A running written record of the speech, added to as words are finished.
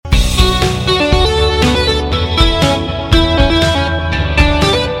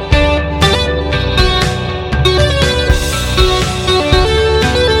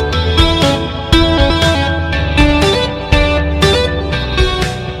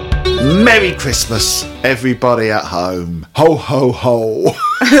Merry Christmas, everybody at home. Ho, ho, ho.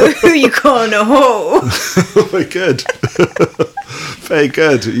 Who you calling a hoe? Very good. Very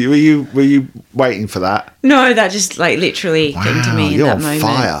good. Were you waiting for that? No, that just literally came to me in you're that on moment.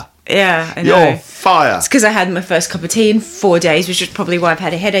 fire. Yeah, I know. You're on fire. It's because I had my first cup of tea in 4 days, which is probably why I've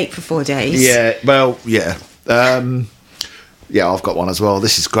had a headache for 4 days. Yeah, well, yeah. Yeah, I've got one as well.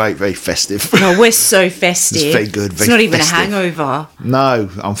 This is great, very festive. Oh, we're so festive. It's very good, very It's not even festive. a hangover. No,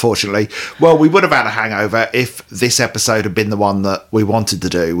 unfortunately. Well, we would have had a hangover if this episode had been the one that we wanted to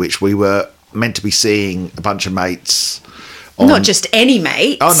do, which we were meant to be seeing a bunch of mates. Not just any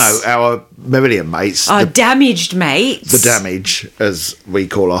mates. Oh, no, our Meridian mates. Our damaged mates. The damage, as we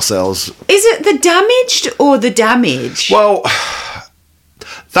call ourselves. Is it the damaged or the damage? Well,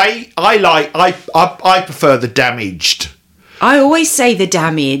 I prefer the damaged, I always say the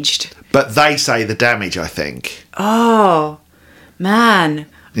damaged. but they say the damage, I think. Oh, man.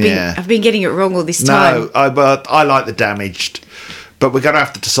 I've been getting it wrong all this time. No, I like the damaged. But we're going to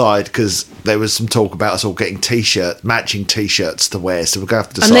have to decide because there was some talk about us all getting matching T-shirts to wear. So we're going to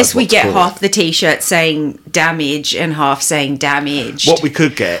have to decide. Unless we what to get call half the T-shirt saying damage and half saying damaged. What we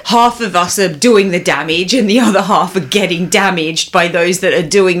could get. Half of us are doing the damage and the other half are getting damaged by those that are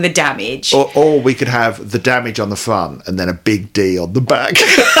doing the damage. Or we could have the damage on the front and then a big D on the back.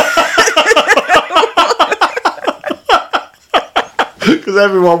 Because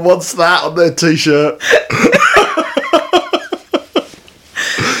everyone wants that on their T-shirt.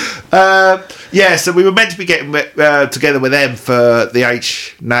 Yeah, so we were meant to be getting together with them for the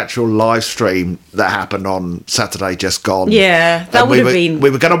H Natural live stream that happened on Saturday just gone. Yeah, that would have been we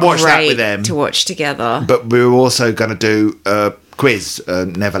were going to watch that great with them. to watch together. But we were also going to do a quiz,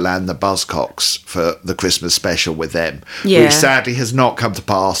 Neverland the Buzzcocks, for the Christmas special with them. Yeah. Which sadly has not come to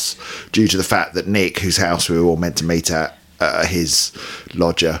pass due to the fact that Nick, whose house we were all meant to meet at, his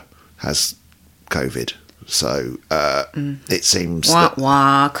lodger, has COVID. So it seems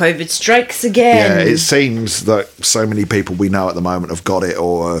COVID strikes again. Yeah, it seems that so many people we know at the moment have got it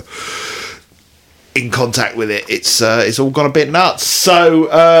or are in contact with it. It's all gone a bit nuts. So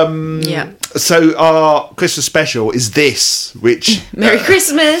So our Christmas special is this, which Merry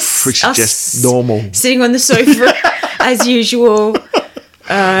Christmas, which is just normal, sitting on the sofa as usual.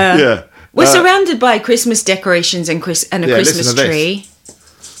 We're surrounded by Christmas decorations and a Christmas tree.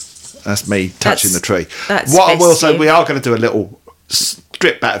 That's me touching the tree. That's what festive. I will say, we are going to do a little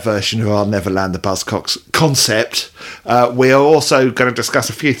stripped back version of our Neverland the Buzzcocks concept. We are also going to discuss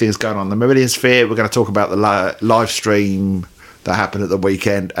a few things going on in the Meridian Sphere. We're going to talk about the live stream that happened at the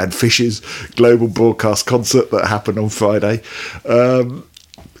weekend and Fish's global broadcast concert that happened on Friday.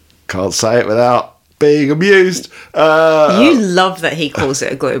 Can't say it without being amused. You love that he calls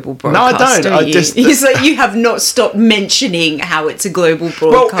it a global broadcast. No, I don't. He's like, you have not stopped mentioning how it's a global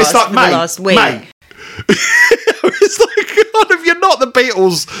broadcast for the last week. Mate. It's like, if you're not the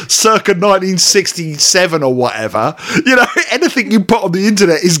Beatles circa 1967 or whatever, anything you put on the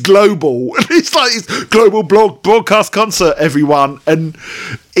internet is global. It's like it's global broadcast concert, everyone, and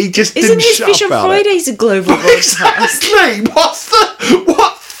he just Isn't didn't his shut Fish up on about Fridays a global broadcast? Exactly.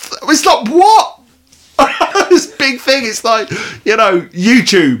 It's like what? This big thing. It's like,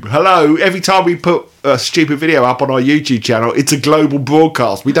 YouTube. Hello. Every time we put a stupid video up on our YouTube channel, it's a global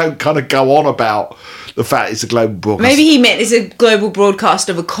broadcast. We don't kind of go on about the fact it's a global broadcast. Maybe he meant it's a global broadcast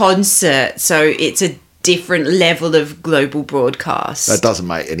of a concert, so it's a different level of global broadcast. That doesn't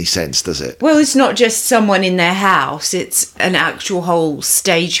make any sense, does it? Well, it's not just someone in their house. It's an actual whole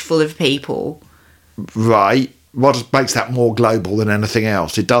stage full of people. Right. What makes that more global than anything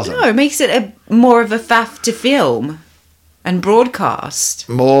else? It doesn't. No, it makes it more of a faff to film and broadcast.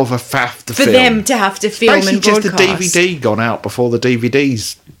 More of a faff to film. For them to have to film and broadcast. It's just a DVD gone out before the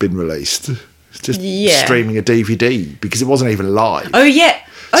DVD's been released. It's just streaming a DVD because it wasn't even live. Oh, yeah.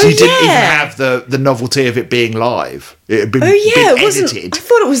 So you didn't even have the novelty of it being live. It had been, been edited. I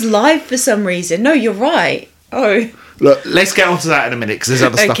thought it was live for some reason. No, you're right. Oh. Look, let's get onto that in a minute because there's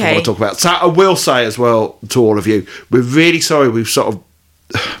other stuff I want to talk about. So I will say as well to all of you, we're really sorry we've sort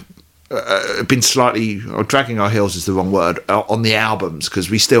of been slightly, or dragging our heels is the wrong word, on the albums because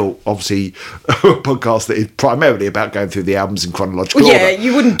we still obviously a podcast that is primarily about going through the albums in chronological order. Yeah,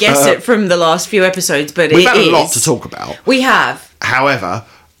 you wouldn't guess it from the last few episodes, but we've had a lot to talk about. We have. However,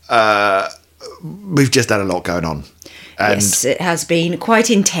 we've just had a lot going on. And yes, it has been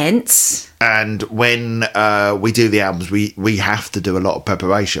quite intense. And when we do the albums, we have to do a lot of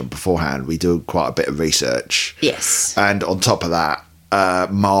preparation beforehand. We do quite a bit of research. Yes. And on top of that,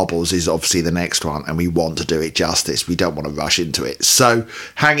 Marbles is obviously the next one, and we want to do it justice. We don't want to rush into it. So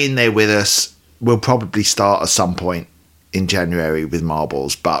hang in there with us. We'll probably start at some point in January with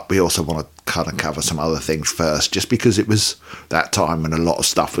marbles, but we also want to kind of cover some other things first, just because it was that time and a lot of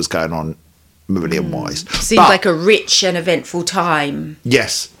stuff was going on Marillion-wise. Seemed like a rich and eventful time.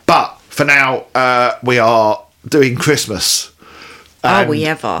 Yes, but for now, we are doing Christmas. Are we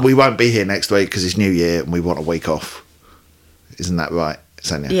ever? We won't be here next week because it's New Year and we want a week off. Isn't that right,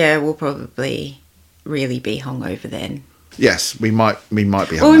 Sonia? Yeah, we'll probably really be hungover then. Yes, we might be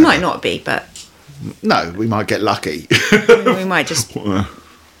hungover. Well, we might not be, but... No, we might get lucky. We might just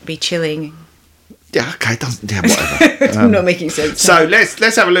be chilling. Yeah, okay, whatever. I'm not making sense. So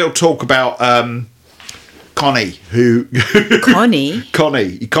let's have a little talk about Connie, who... Connie,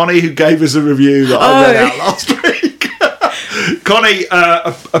 who gave us a review that I read out last week. Connie,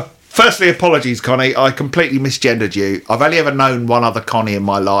 firstly, apologies, Connie. I completely misgendered you. I've only ever known one other Connie in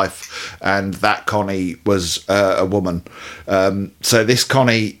my life, and that Connie was a woman. So this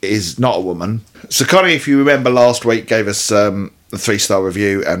Connie is not a woman. So Connie, if you remember last week, gave us a 3-star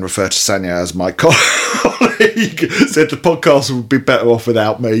review and referred to Sanya as my colleague. Said the podcast would be better off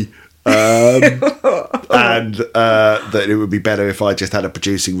without me. And that it would be better if I just had a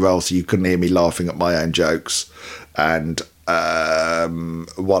producing role so you couldn't hear me laughing at my own jokes. And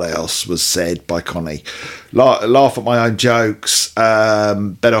what else was said by Connie? Laugh at my own jokes,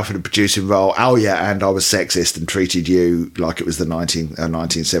 better off in a producing role. Oh yeah, and I was sexist and treated you like it was the 1970s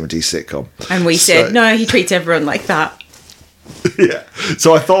sitcom. And we said, no, he treats everyone like that. Yeah.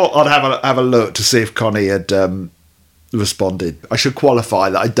 So I thought I'd have a look to see if Connie had responded. I should qualify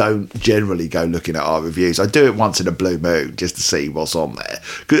that I don't generally go looking at our reviews. I do it once in a blue moon just to see what's on there.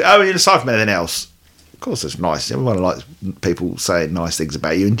 Because aside from anything else, of course, it's nice. Everyone likes people saying nice things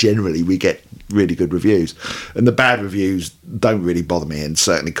about you, and generally we get really good reviews. And the bad reviews don't really bother me, and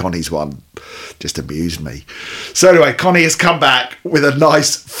certainly Connie's one just amused me. So anyway, Connie has come back with a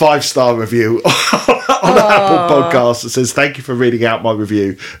nice 5-star review on the Apple podcast that says, "Thank you for reading out my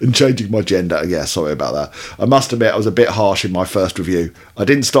review and changing my gender." Yeah, sorry about that. I must admit I was a bit harsh in my first review. I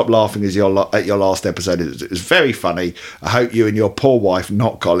didn't stop laughing at your last episode. It was very funny. I hope you and your poor wife,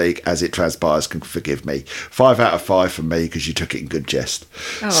 not colleague, as it transpires, can forgive me. 5 out of 5 from me because you took it in good jest.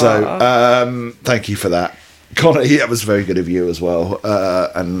 Aww. So thank you for that. Connie, that was very good of you as well.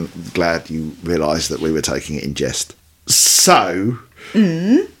 And glad you realised that we were taking it in jest. So...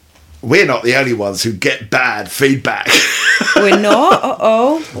 We're not the only ones who get bad feedback. We're not?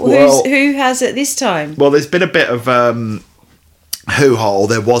 Uh-oh. Well, who has it this time? Well, there's been a bit of hoo-ha.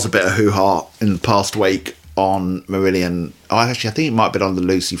 There was a bit of hoo-ha in the past week on Marillion. I think it might have been on the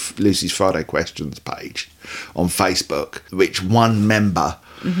Lucy's Friday Questions page on Facebook, which one member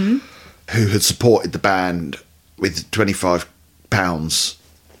who had supported the band with £25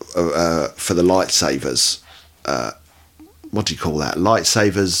 for the Lightsavers... what do you call that?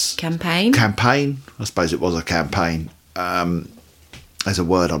 Lightsavers campaign. I suppose it was a campaign. There's a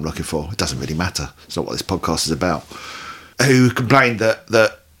word I'm looking for. It doesn't really matter. It's not what this podcast is about. Who complained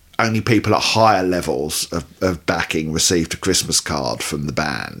that only people at higher levels of backing received a Christmas card from the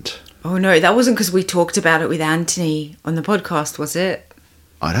band. Oh no, that wasn't because we talked about it with Anthony on the podcast, was it?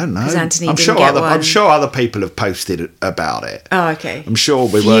 I don't know. Because Anthony didn't get one. I'm sure other people have posted about it. Oh, okay. I'm sure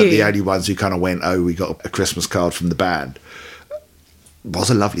we weren't the only ones who kind of went, oh, we got a Christmas card from the band. It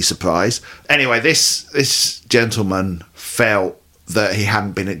was a lovely surprise. Anyway, this gentleman felt that he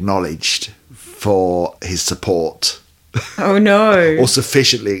hadn't been acknowledged for his support. Oh, no. Or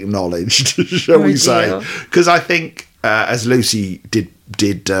sufficiently acknowledged, shall we say. Because I think, as Lucy did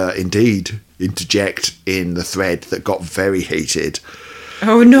indeed interject in the thread that got very heated...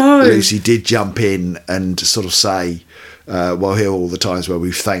 Oh, no. Lucy did jump in and sort of say, well, here are all the times where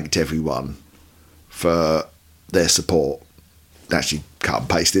we've thanked everyone for their support. Actually cut and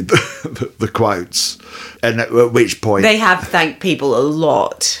pasted the quotes. And at which point... They have thanked people a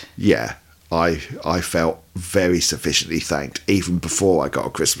lot. Yeah. I felt very sufficiently thanked, even before I got a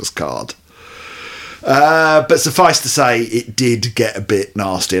Christmas card. But suffice to say, it did get a bit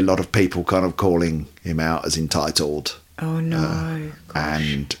nasty. A lot of people kind of calling him out as entitled. Oh, no.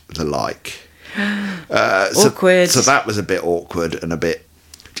 And the like. Awkward. So that was a bit awkward and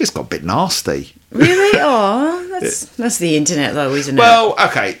just got a bit nasty. Really? Oh, that's the internet though, isn't it? Well,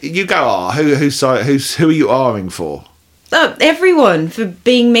 okay, you go who are you R-ing for? Everyone for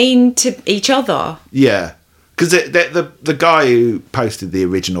being mean to each other. Yeah. Because the guy who posted the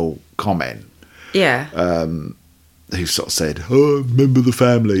original comment, who sort of said, "Oh, remember the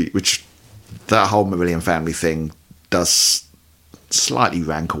family," which that whole Marillion family thing does slightly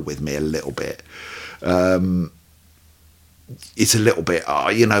rankle with me a little bit. It's a little bit,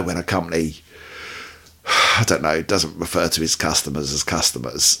 when a company I don't know, doesn't refer to its customers as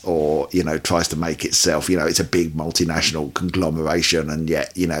customers, or, you know, tries to make itself, you know, it's a big multinational conglomeration, and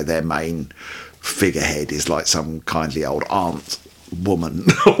yet, you know, their main figurehead is like some kindly old aunt woman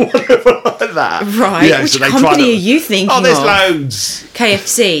or whatever like that. Right. You know, which company are you thinking of? Oh, there's loads.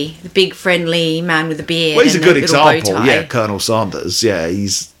 KFC, the big friendly man with a beard. Well, he's a good example. Bow tie. Yeah, Colonel Sanders. Yeah,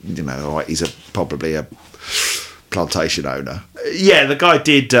 he's, you know, all right, he's probably a plantation owner. Yeah, the guy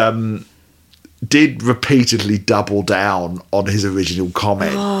did repeatedly double down on his original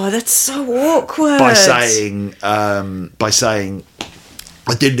comment. Oh, that's so awkward. By saying, I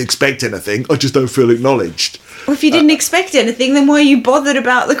didn't expect anything. I just don't feel acknowledged. Well, if you didn't expect anything, then why are you bothered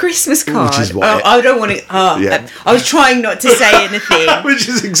about the Christmas card? Which is why I don't want to. I was trying not to say anything. Which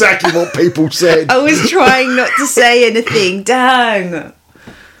is exactly what people said. I was trying not to say anything. Dang.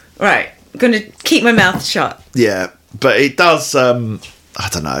 Right, I'm going to keep my mouth shut. Yeah, but it does. I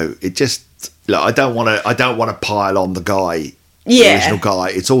don't know. It just. Look, I don't want to pile on the guy. The original guy.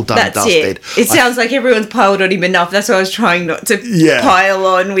 It's all done and dusted. It sounds like everyone's piled on him enough. That's why I was trying not to pile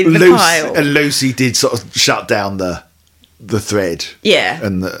on with the pile. And Lucy did sort of shut down the thread. Yeah.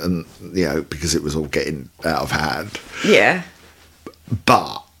 And you know, because it was all getting out of hand. Yeah.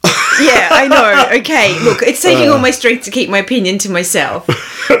 But. Yeah, I know. Okay, look, it's taking all my strength to keep my opinion to myself.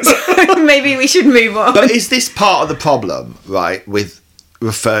 So maybe we should move on. But is this part of the problem, right, with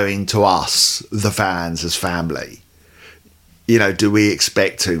referring to us, the fans, as family? You know, do we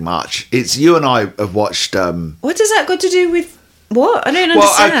expect too much? It's you and I have watched. What does that got to do with what? I don't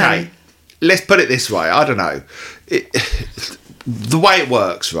understand. Well, okay, let's put it this way. I don't know. The way it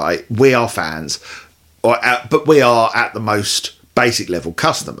works, right? We are fans, but we are at the most basic level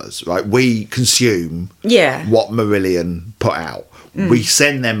customers, right? We consume what Marillion put out. We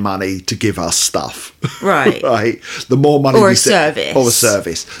send them money to give us stuff. Right. Right. The more money or a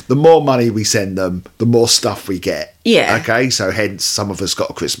service. The more money we send them, the more stuff we get. Yeah. Okay. So hence some of us got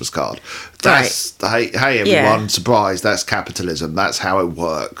a Christmas card. That's hey everyone, surprise, that's capitalism. That's how it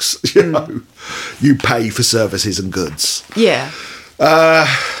works. You know. You pay for services and goods. Yeah.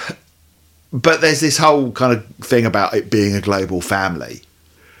 But there's this whole kind of thing about it being a global family.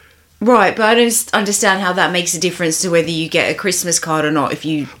 Right, but I don't understand how that makes a difference to whether you get a Christmas card or not if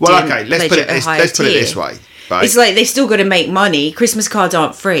you let's put it this way. Right? It's like they still got to make money. Christmas cards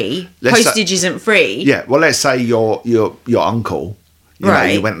aren't free. Postage isn't free. Yeah, well, let's say your uncle, you know,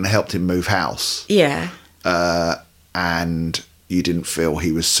 you went and helped him move house. Yeah. And you didn't feel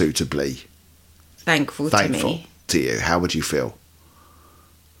he was suitably thankful to you. How would you feel?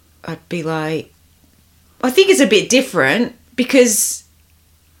 I'd be like, I think it's a bit different because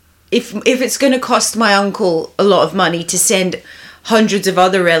if it's going to cost my uncle a lot of money to send hundreds of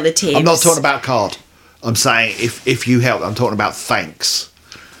other relatives. I'm not talking about card. I'm saying if you help, I'm talking about thanks.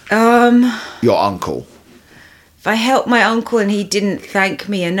 Your uncle. If I helped my uncle and he didn't thank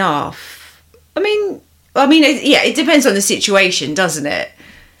me enough, I mean, it depends on the situation, doesn't it?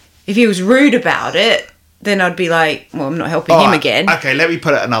 If he was rude about it, then I'd be like, well, I'm not helping him again. Okay, let me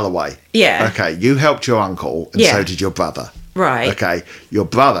put it another way. Yeah. Okay, you helped your uncle and so did your brother. Right. Okay, your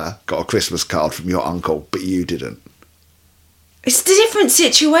brother got a Christmas card from your uncle, but you didn't. It's a different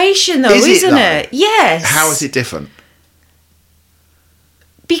situation, though, isn't it? Yes. How is it different?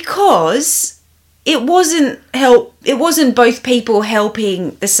 Because it wasn't both people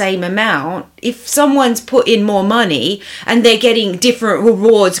helping the same amount. If someone's put in more money and they're getting different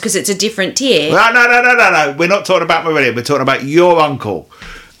rewards because it's a different tier. No. We're not talking about Marillion. We're talking about your uncle.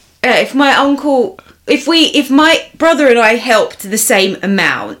 If my brother and I helped the same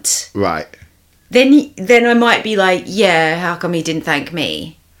amount, right, then I might be like, yeah, how come he didn't thank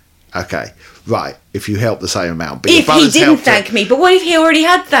me? Okay, right. If you helped the same amount, but if he didn't thank me, but what if he already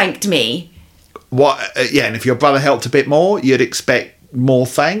had thanked me? What? And if your brother helped a bit more, you'd expect more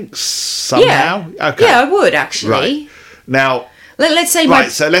thanks somehow. Yeah. Okay. Yeah, I would actually. Right. Now. Let's say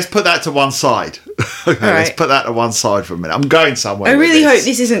so let's put that to one side. Okay, right. Let's put that to one side for a minute. I'm going somewhere. I really hope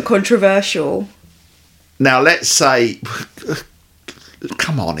this isn't controversial. Now, let's say,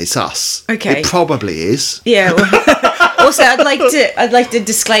 come on, it's us. Okay, it probably is. Yeah. Well, also, I'd like to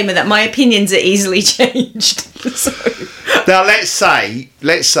disclaimer that my opinions are easily changed. So. Now, let's say,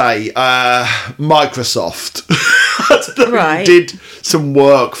 Microsoft did some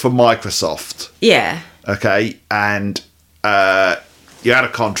work for Microsoft. Yeah. Okay, and. You had a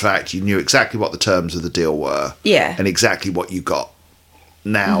contract, you knew exactly what the terms of the deal were. Yeah. And exactly what you got.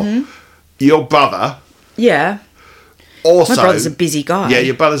 Now, your brother... Yeah. Also... My brother's a busy guy. Yeah,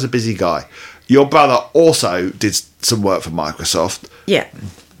 your brother's a busy guy. Your brother also did some work for Microsoft. Yeah.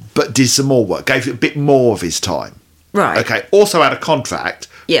 But did some more work, gave it a bit more of his time. Right. Okay, also had a contract,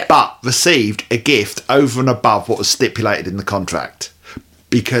 Yeah. But received a gift over and above what was stipulated in the contract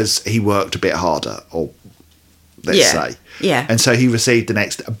because he worked a bit harder, or let's say. Yeah. And so he received an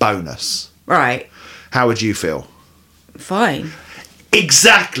extra bonus. Right. How would you feel? Fine.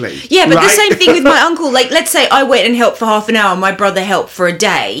 Exactly. Yeah, but right? the same thing with my uncle. Like, let's say I went and helped for half an hour, and my brother helped for a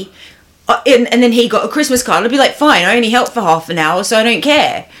day, and then he got a Christmas card. I'd be like, fine, I only helped for half an hour, so I don't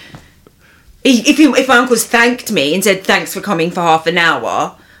care. If my uncle's thanked me and said thanks for coming for half an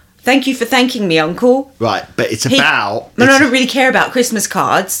hour, thank you for thanking me, uncle. Right, but it's about... I don't really care about Christmas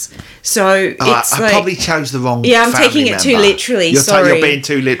cards, so it's I probably chose the wrong I'm family taking it member. too literally, You're being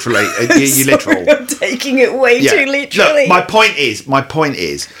too literally. You're literal. I'm taking it way too literally. Look, my point is,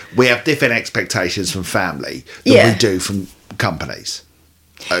 we have different expectations from family than we do from companies.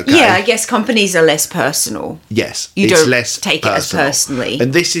 Okay? Yeah, I guess companies are less personal. Yes, You it's don't less take personal. it as personally.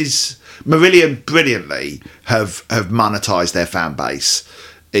 And this is... Marillion brilliantly have monetised their fan base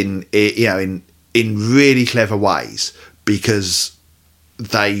in really clever ways, because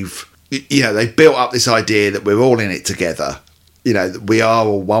they've built up this idea that we're all in it together, that we are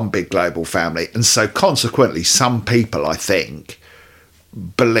all one big global family, and so consequently some people, I think,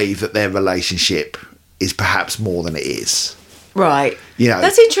 believe that their relationship is perhaps more than it is. Right.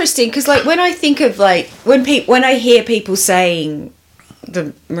 That's interesting, because like when I think of like when I hear people saying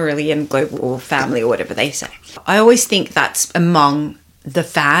the Marillion global family or whatever they say, I always think that's among the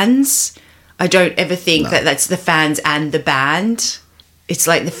fans. I don't ever think that that's the fans and the band. It's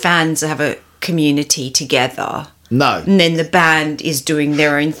like the fans have a community together. No. And then the band is doing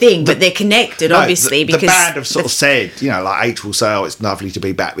their own thing, but they're connected, obviously. Because the band have sort of said, like H will say, oh, it's lovely to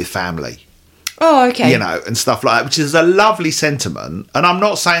be back with family. Oh, okay. And stuff like that, which is a lovely sentiment. And I'm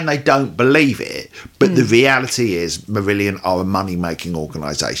not saying they don't believe it, but the reality is Marillion are a money-making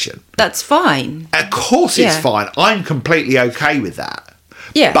organisation. That's fine. Of course it's fine. I'm completely okay with that.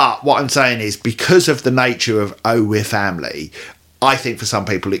 Yeah. But what I'm saying is, because of the nature of, we're family, I think for some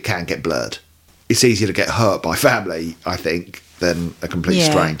people it can get blurred. It's easier to get hurt by family, I think, than a complete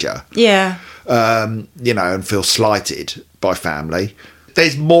stranger. Yeah. And feel slighted by family.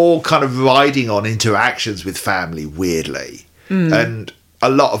 There's more kind of riding on interactions with family, weirdly. And a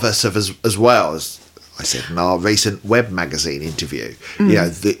lot of us have, as well, as I said in our recent web magazine interview,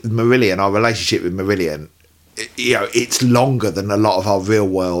 the Marillion, our relationship with Marillion, it's longer than a lot of our real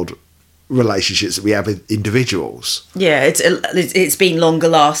world relationships that we have with individuals. Yeah, it's been longer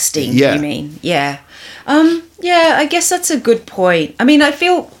lasting, you mean? Yeah. I guess that's a good point. I mean,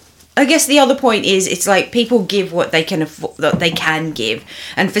 I guess the other point is, it's like people give what they can afford, that they can give,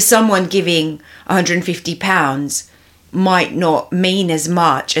 and for someone giving £150 might not mean as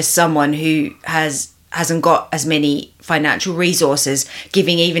much as someone who hasn't got as many financial resources.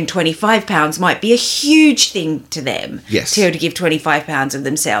 Giving even £25 might be a huge thing to them. Yes. To be able to give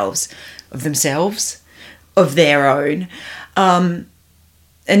 £25 of their own, and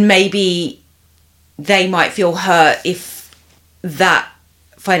maybe they might feel hurt if that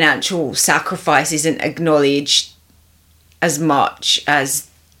financial sacrifice isn't acknowledged as much as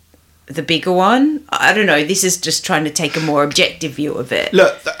the bigger one. I don't know. This is just trying to take a more objective view of it.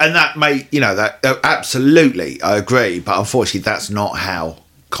 Look, and that may, that absolutely, I agree, but unfortunately that's not how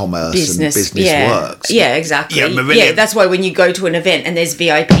commerce and business works. Yeah, exactly. Yeah, that's why when you go to an event and there's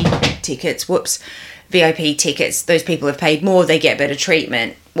VIP tickets, those people have paid more, they get better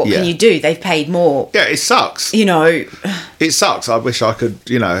treatment. What can you do? They've paid more. Yeah, it sucks. It sucks. I wish I could,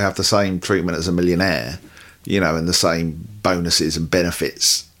 have the same treatment as a millionaire, and the same bonuses and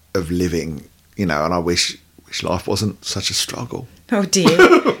benefits of living, and I wish life wasn't such a struggle. Oh dear.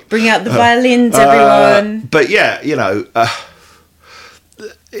 Bring out the violins, everyone. But yeah,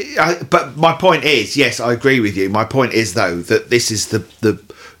 but my point is, yes, I agree with you. My point is, though, that this is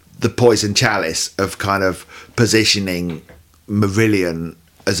the poison chalice of kind of positioning Marillion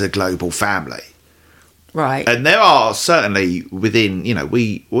as a global family. Right. And there are certainly within,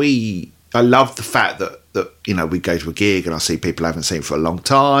 I love the fact that we go to a gig and I see people I haven't seen for a long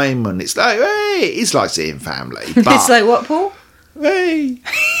time, and it's like, hey, it's like seeing family. But, it's like what, Paul? Hey.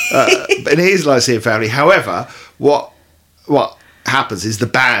 But it is like seeing family. However, what happens is the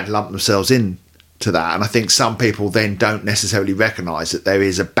band lump themselves in to that, and I think some people then don't necessarily recognise that there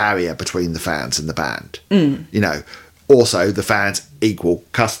is a barrier between the fans and the band. Also the fans equal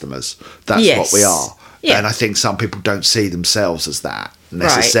customers. That's what we are. And I think some people don't see themselves as that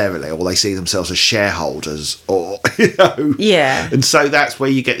necessarily, or they see themselves as shareholders, or and so that's where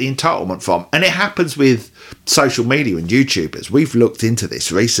you get the entitlement from. And it happens with social media and YouTubers. We've looked into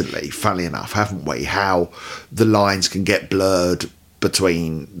this recently, funnily enough, haven't we, how the lines can get blurred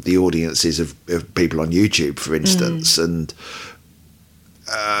between the audiences of people on YouTube, for instance, and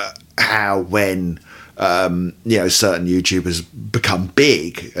how when certain YouTubers become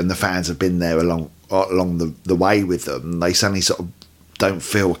big and the fans have been there along the way with them, they suddenly sort of don't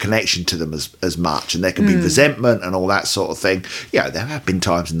feel a connection to them as much, and there can be resentment and all that sort of thing. There have been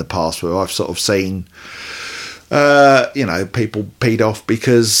times in the past where I've sort of seen people peed off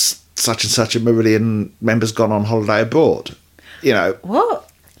because such and such a Marillion member's gone on holiday abroad. What?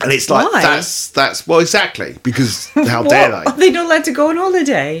 And it's like, why? that's well, exactly, because how dare they? Are they not allowed to go on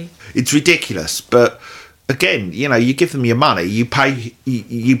holiday? It's ridiculous. But again, you give them your money, you pay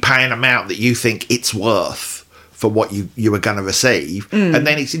an amount that you think it's worth for what you are going to receive, and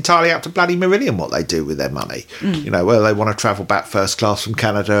then it's entirely up to bloody Marillion what they do with their money. Whether they want to travel back first class from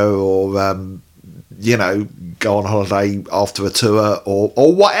Canada or go on holiday after a tour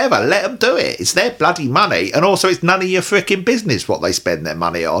or whatever. Let them do it. It's their bloody money, and also it's none of your freaking business what they spend their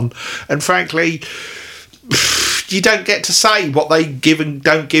money on. And frankly, you don't get to say what they give and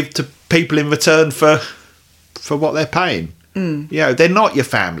don't give to people in return for what they're paying. They're not your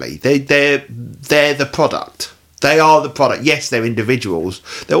family. They're the product. They are the product. Yes, they're individuals.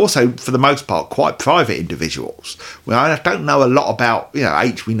 They're also, for the most part, quite private individuals. Well, I don't know a lot about,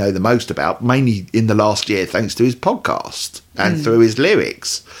 H we know the most about, mainly in the last year, thanks to his podcast and through his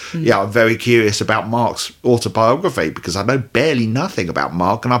lyrics. I'm very curious about Mark's autobiography because I know barely nothing about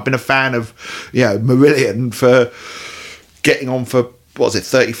Mark, and I've been a fan of, Marillion for getting on for,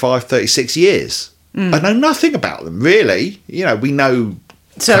 35, 36 years. I know nothing about them, really. We know...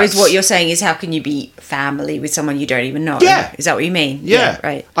 So is what you're saying is how can you be family with someone you don't even know? Yeah. Is that what you mean? Yeah.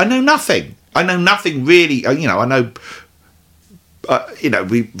 Right. I know nothing. I know nothing really. I know,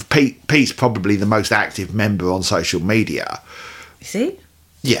 Pete's probably the most active member on social media. Is he?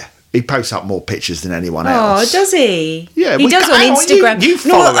 Yeah. He posts up more pictures than anyone else. Oh, does he? Yeah. He does on Instagram. You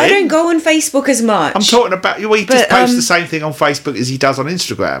follow him. I don't go on Facebook as much. I'm talking about... Well, he just posts the same thing on Facebook as he does on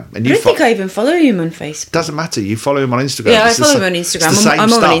Instagram. And I don't think I even follow him on Facebook. Doesn't matter. You follow him on Instagram. Yeah, I follow him on Instagram.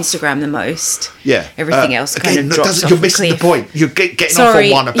 I'm on Instagram the most. Yeah. Everything else kind of drops off You're missing the point. You're getting off on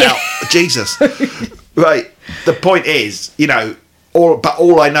one about... Jesus. Right. The point is,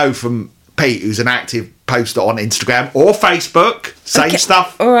 all I know from Pete, who's an active poster on Instagram or Facebook, same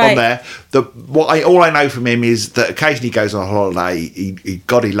stuff on there. All I know from him is that occasionally he goes on holiday. He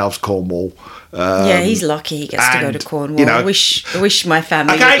loves Cornwall. He's lucky he gets to go to Cornwall. I wish my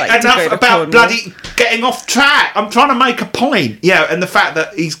family would like enough to go to about Cornwall. bloody getting off track. I'm trying to make a point. And the fact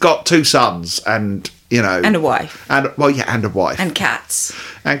that he's got 2 sons and and a wife. And a wife. And cats.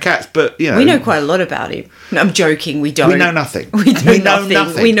 But we know quite a lot about him. No, I'm joking, we don't. We know nothing. We know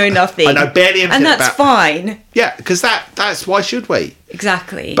nothing. We know nothing. I know barely anything. And that's fine. Yeah, because that's why should we?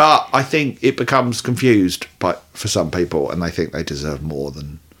 Exactly. But I think it becomes confused for some people, and they think they deserve more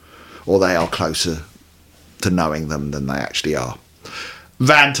or they are closer to knowing them than they actually are.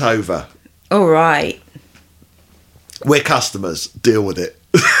 Rant over. All right. We're customers. Deal with it.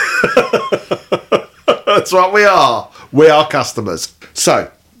 That's what we are. We are customers.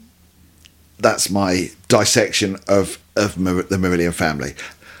 So, that's my dissection of the Marillion family.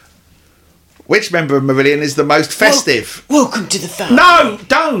 Which member of Marillion is the most festive? Welcome to the family. No,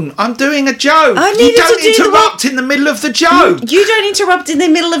 don't. I'm doing a joke. You don't interrupt in the middle of the joke. You don't interrupt in the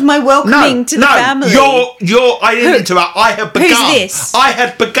middle of my welcoming to the family. I didn't interrupt. I had begun. Who's this? I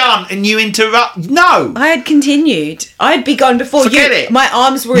had begun and you interrupt. No. I had continued. I had begun before you. Forget it. My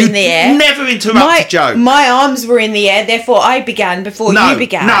arms were in the air. Never interrupt a joke. My arms were in the air, therefore I began before you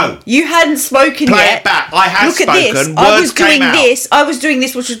began. No. You hadn't spoken Play yet. it back. I had spoken. Look at this. I was doing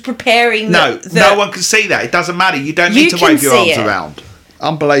this, which was preparing no one can see that. It doesn't matter. You don't need to wave your arms around.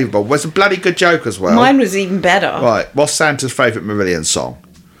 Unbelievable. Well, it's a bloody good joke as well. Mine was even better. Right. What's Santa's favourite Marillion song?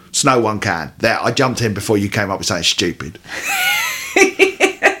 Snow One Can. There, I jumped in before you came up with something stupid.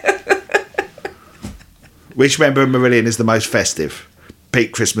 Which member of Marillion is the most festive?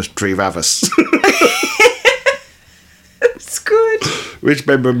 Pete Christmas Tree Ravis. It's good. Which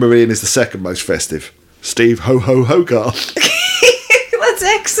member of Marillion is the second most festive? Steve Ho Ho Hogarth. That's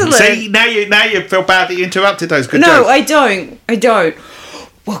excellent. See, now you feel bad that you interrupted those good jokes. No, I don't.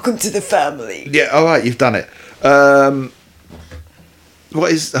 Welcome to the family. Yeah, all right, you've done it.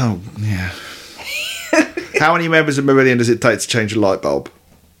 What is... Oh, yeah. How many members of Marillion does it take to change a light bulb?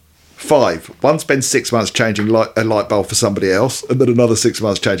 5. One spends 6 months changing a light bulb for somebody else, and then another 6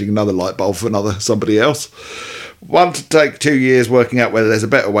 months changing another light bulb for somebody else. One to take 2 years working out whether there's a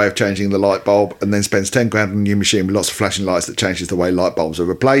better way of changing the light bulb, and then spends 10 grand on a new machine with lots of flashing lights that changes the way light bulbs are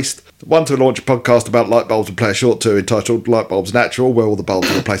replaced. One to launch a podcast about light bulbs and play a short tour entitled Light Bulbs Natural, where all the bulbs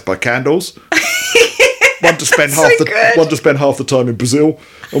are replaced by candles. one to spend half the time in Brazil,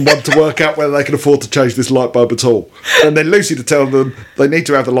 and one to work out whether they can afford to change this light bulb at all. And then Lucy to tell them they need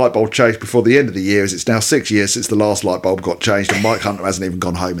to have the light bulb changed before the end of the year, as it's now 6 years since the last light bulb got changed, and Mike Hunter hasn't even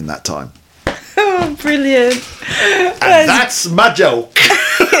gone home in that time. Oh, brilliant. And that's my joke.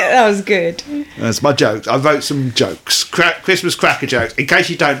 That was good. That's my joke. I wrote some jokes, Christmas cracker jokes. In case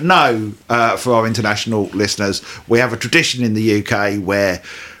you don't know, for our international listeners, we have a tradition in the UK where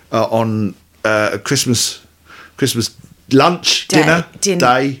on Christmas lunch, dinner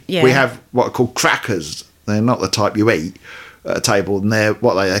day, yeah. we have what are called crackers. They're not the type you eat at a table, and they're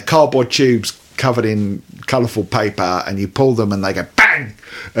cardboard tubes covered in colourful paper, and you pull them and they go bang,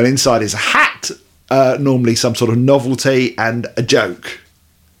 and inside is a hat, normally some sort of novelty, and a joke.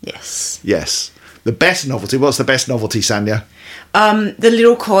 Yes. The best novelty. What's the best novelty, Sanya? The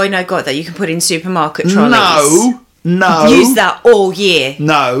little coin I got that you can put in supermarket trolleys. No. I've used that all year.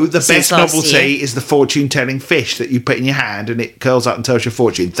 No, the best novelty is the fortune-telling fish that you put in your hand and it curls up and tells your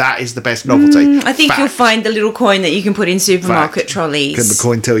fortune. That is the best novelty. I think you'll find the little coin that you can put in supermarket trolleys. Can the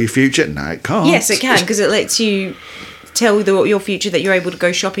coin tell your future? No, it can't. Yes, it can, because it lets you tell your future that you're able to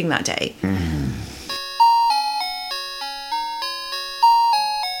go shopping that day.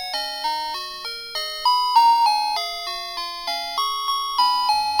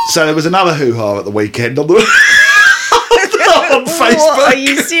 So there was another hoo-ha at the weekend on Facebook. What, are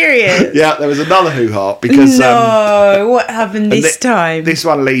you serious? Yeah, there was another hoo-ha because... what happened this time? This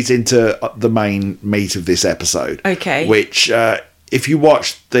one leads into the main meat of this episode. Okay. Which, if you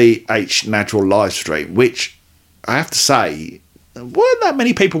watched the H Natural live stream, which I have to say, weren't that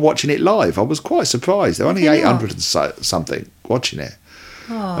many people watching it live. I was quite surprised. There were only 800 and something watching it.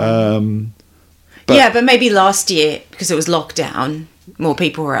 But maybe last year, because it was lockdown, more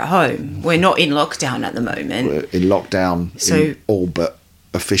people were at home. We're not in lockdown at the moment. We're in lockdown, so in all but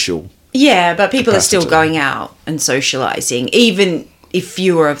official. Yeah, but people are still going out and socialising, even if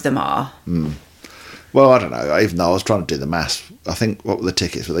fewer of them are. Well, I don't know. Even though I was trying to do the maths, I think, what were the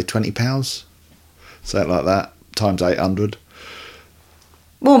tickets? Were they £20? Something like that, times 800.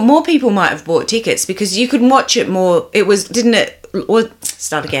 Well, more people might have bought tickets because you could watch it more. It was, didn't it?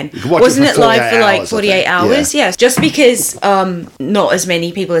 Start again. Wasn't it live for like 48 hours? Yeah. Yes. Just because not as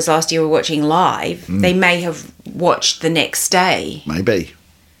many people as last year were watching live, they may have watched the next day. Maybe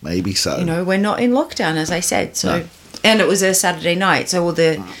so. You know, we're not in lockdown, as I said. So, no. And it was a Saturday night, so all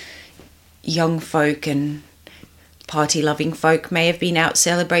the young folk and party-loving folk may have been out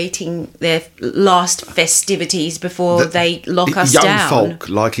celebrating their last festivities before they lock us down. Young folk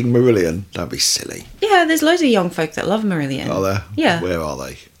liking Marillion. Don't be silly. Yeah, there's loads of young folk that love Marillion. Are there? Yeah. Where are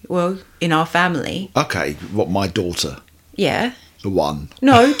they? Well, in our family. Okay, what, my daughter? Yeah. The one?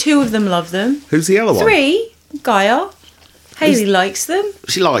 No, 2 of them love them. Who's the other one? 3. Gaia. Hayley likes them.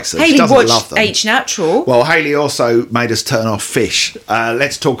 She likes them. Hayley she doesn't watched love them. H Natural. Well, Hayley also made us turn off Fish.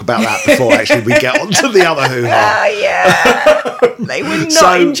 Let's talk about that before actually we get on to the other hoo-ha. Yeah. They were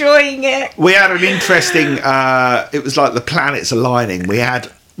not enjoying it. We had an interesting... it was like the planets aligning. We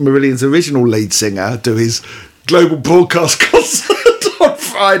had Marillion's original lead singer do his global broadcast concert on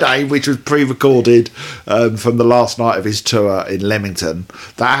Friday, which was pre-recorded from the last night of his tour in Leamington.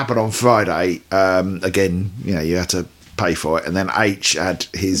 That happened on Friday. Again, you know, you had to pay for it, and then H had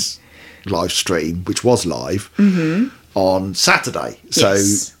his live stream, which was live, on Saturday. So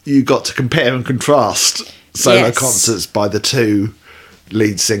you got to compare and contrast solo concerts by the 2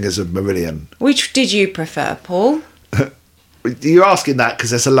 lead singers of Marillion. Which did you prefer, Paul? You're asking that because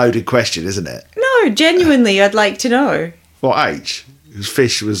that's a loaded question, isn't it? No, genuinely, I'd like to know. What, H? Because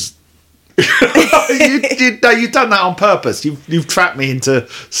Fish was... You've done that on purpose. You've trapped me into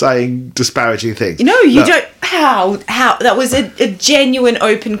saying disparaging things. No, you don't. How? That was a genuine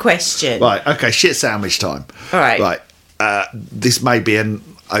open question. Right. Okay. Shit sandwich time. All right. Right. This may be an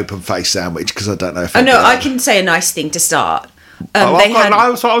open face sandwich because I don't know if. I can say a nice thing to start.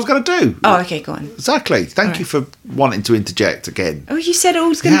 That's what I was going to do. Oh, okay, go on. Exactly. Thank you for wanting to interject again. Oh, you said it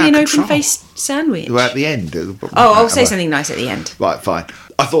was going to be an open face sandwich. Well, at the end. I'll say something nice at the end. Right. Fine.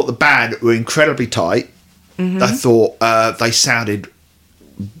 I thought the band were incredibly tight. I thought they sounded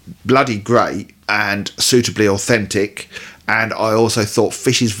bloody great and suitably authentic. And I also thought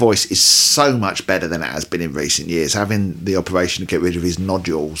Fish's voice is so much better than it has been in recent years. Having the operation to get rid of his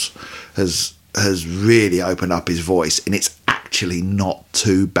nodules has really opened up his voice, and it's actually not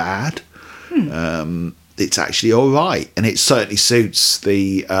too bad. It's actually all right, and it certainly suits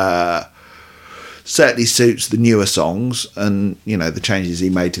the newer songs, and you know, the changes he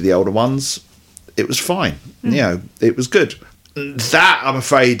made to the older ones. It was fine. You know, it was good. That, I'm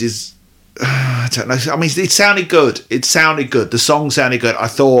afraid, is I don't know. I mean, it sounded good. The song sounded good. I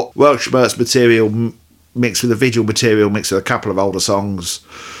thought Welsh Mert's material mixed with the Vigil material, mixed with a couple of older songs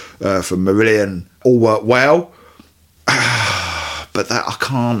from Marillion, all work well. But that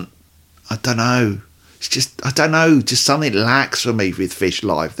I don't know. It's just, I don't know, just something lacks for me with Fish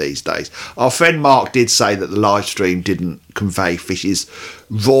live these days. Our friend Mark did say that the live stream didn't convey Fish's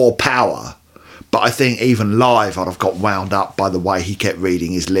raw power, but I think even live I'd have got wound up by the way he kept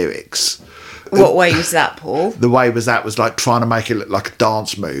reading his lyrics. What way was that, Paul? The way was like trying to make it look like a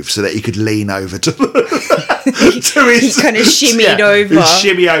dance move so that he could lean over to he kind of shimmied over.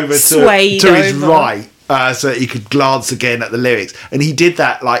 Shimmy over to his right. So that he could glance again at the lyrics. And he did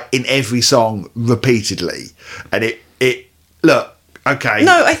that like in every song repeatedly. And it look, okay.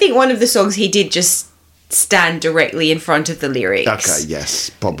 No, I think one of the songs he did just stand directly in front of the lyrics. Okay, yes,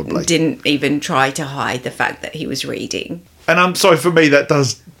 probably. Didn't even try to hide the fact that he was reading. And I'm sorry, for me that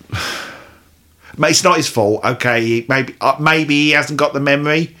does... It's not his fault. Okay, maybe he hasn't got the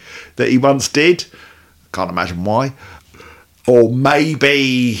memory that he once did. Can't imagine why. Or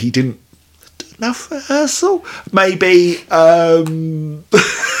maybe he didn't enough rehearsal. Maybe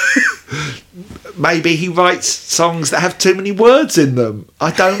maybe he writes songs that have too many words in them. I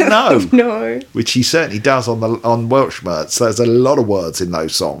don't know. No. Which he certainly does on Welshmerts. There's a lot of words in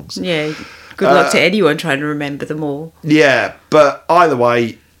those songs. Yeah. Good luck to anyone trying to remember them all. Yeah, but either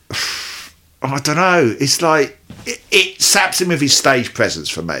way, I don't know. It's like it saps him of his stage presence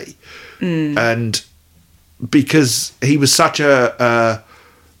for me, and because he was such a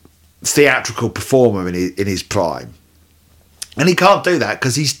theatrical performer in his prime, and he can't do that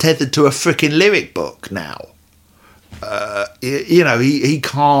because he's tethered to a freaking lyric book now. He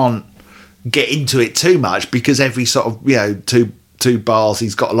can't get into it too much because every sort of two bars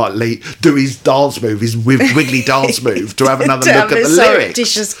he's got to like do his dance move, his wiggly dance move to have another look at the lyrics.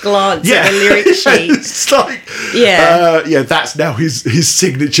 Surreptitious glance at the lyric sheet. It's like that's now his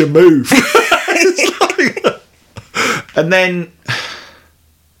signature move. And then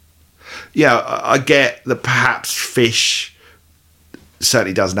I get that perhaps Fish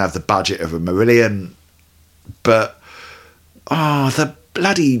certainly doesn't have the budget of a Marillion, but the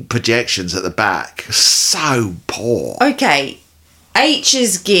bloody projections at the back are so poor. Okay,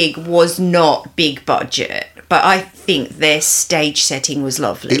 H's gig was not big budget, but I think their stage setting was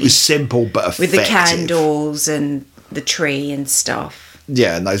lovely. It was simple but effective. With the candles and the tree and stuff.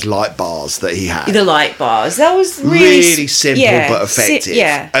 Yeah, and those light bars that he had. The light bars. That was really simple but effective.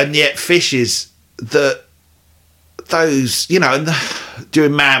 Yeah. And yet Fish's those, and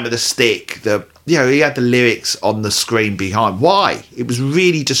doing Man with a Stick, he had the lyrics on the screen behind. Why? It was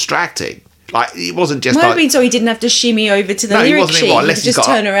really distracting. Like, it wasn't just might have been so he didn't have to shimmy over to the lyric sheet. He could just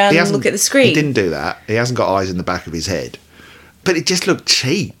turn around and look at the screen. He didn't do that. He hasn't got eyes in the back of his head. But it just looked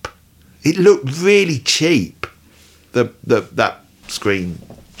cheap. It looked really cheap. That screen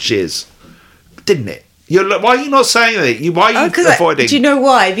shiz, didn't it? Why are you not saying that? Why are you avoiding? Do you know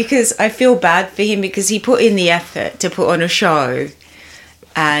why? Because I feel bad for him because he put in the effort to put on a show,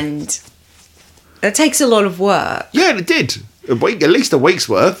 and it takes a lot of work. Yeah, it did. At least a week's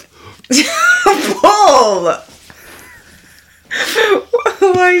worth. Paul!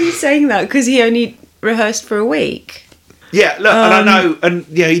 Why are you saying that? Because he only rehearsed for a week. Yeah, look, and I know, and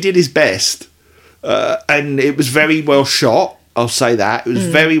he did his best, and it was very well shot. I'll say that. It was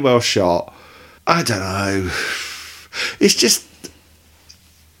very well shot. I don't know. It's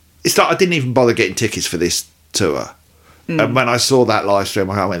like I didn't even bother getting tickets for this tour. And when I saw that live stream,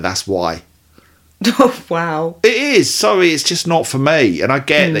 I went, that's why. Oh, wow. It is. Sorry, it's just not for me. And I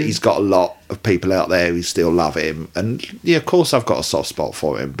get that he's got a lot of people out there who still love him. And, of course I've got a soft spot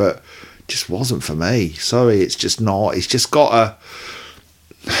for him, but it just wasn't for me. Sorry, it's just not. It's just got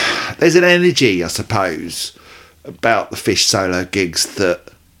there's an energy, I suppose, about the Fish solo gigs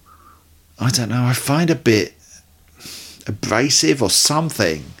that, I don't know, I find a bit abrasive or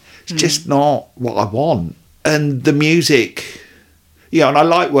something. It's just not what I want. And the music, and I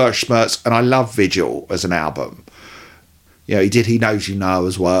like Welshmerts and I love Vigil as an album. He did He Knows You Know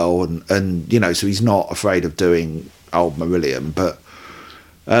as well, and so he's not afraid of doing old Marillion, but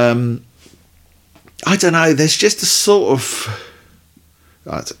I don't know, there's just a sort of,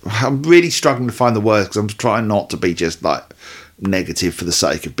 I'm really struggling to find the words because I'm trying not to be just like negative for the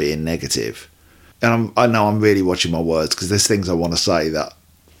sake of being negative. And I know I'm really watching my words because there's things I want to say that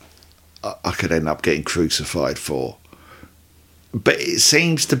I could end up getting crucified for. But it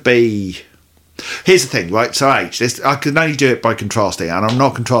seems to be... Here's the thing, right? So I can only do it by contrasting, and I'm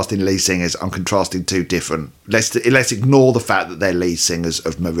not contrasting lead singers, I'm contrasting two different... Let's ignore the fact that they're lead singers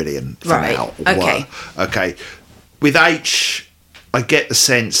of Marillion for now. Okay. Okay. With H, I get the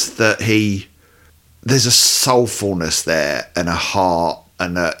sense that there's a soulfulness there and a heart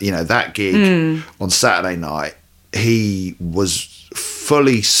And that gig on Saturday night, he was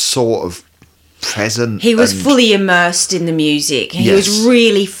fully sort of present. He was fully immersed in the music. He was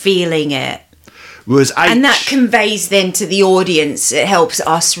really feeling it. And that conveys then to the audience. It helps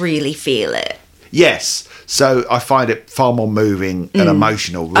us really feel it. Yes. So I find it far more moving and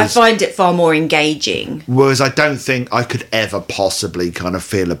emotional. I find it far more engaging. Whereas I don't think I could ever possibly kind of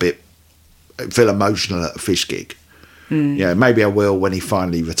feel emotional at a Fish gig. Yeah, maybe I will when he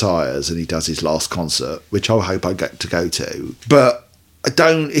finally retires and he does his last concert, which I hope I get to go to. But I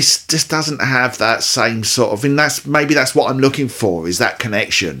don't. It just doesn't have that same sort of. And that's what I'm looking for, is that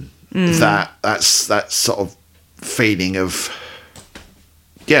connection, that sort of feeling of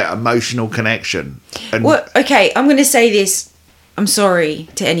emotional connection. And well, okay, I'm going to say this. I'm sorry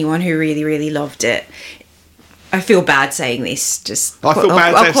to anyone who really, really loved it. I feel bad saying this. I feel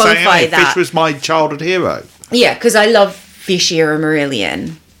bad saying that. Fish was my childhood hero. Yeah, because I love Fish era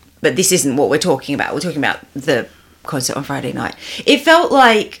Marillion, but this isn't what we're talking about. We're talking about the concert on Friday night. It felt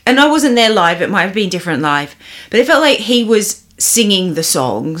like, and I wasn't there live, it might have been different live, but it felt like he was singing the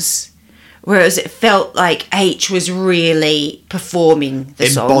songs, whereas it felt like H was really performing the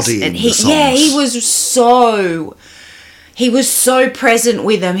songs. Embodying the songs. Yeah, he was so present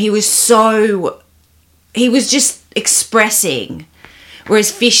with them. He was just expressing, whereas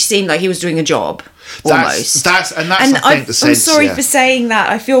Fish seemed like he was doing a job. Almost. I'm sorry for saying that.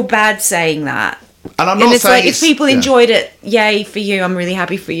 I feel bad saying that. And I'm not saying if people enjoyed it, yay for you. I'm really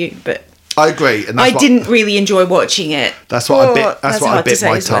happy for you. But I agree. And I didn't really enjoy watching it. That's what I bit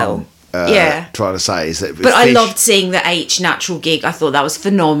my tongue. Trying to say is that. But I loved seeing the H Natural gig. I thought that was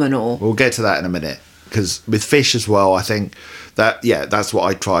phenomenal. We'll get to that in a minute, because with Fish as well, I think that's what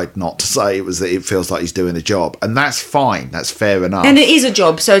I tried not to say. It was that it feels like he's doing a job, and that's fine. That's fair enough. And it is a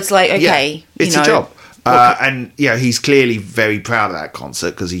job, so it's like, okay, it's a job. And he's clearly very proud of that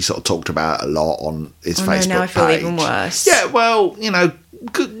concert, because he sort of talked about it a lot on his Facebook page. Now I feel even worse. Yeah, well,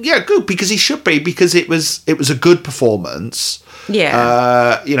 good, because he should be, because it was a good performance.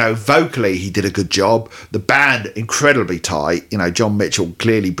 Yeah. Vocally he did a good job. The band incredibly tight. John Mitchell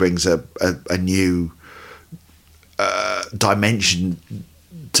clearly brings a new dimension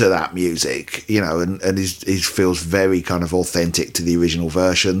to that music, and he feels very kind of authentic to the original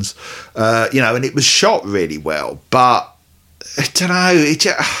versions, and it was shot really well. But I don't know,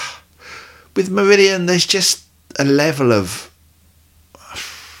 with Marillion, there's just a level of,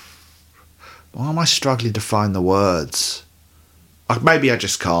 why am I struggling to find the words? Maybe I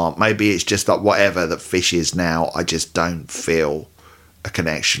just can't. Maybe it's just like whatever that Fish is now, I just don't feel a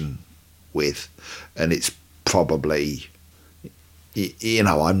connection with, and it's probably,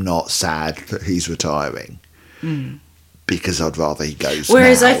 I'm not sad that he's retiring, because I'd rather he goes.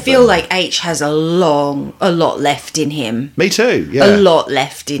 Whereas I feel like H has a lot left in him. Me too. Yeah, a lot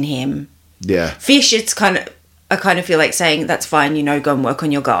left in him. Yeah. Fish, I kind of feel like saying, that's fine. Go and work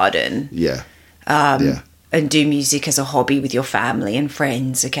on your garden. Yeah. And do music as a hobby with your family and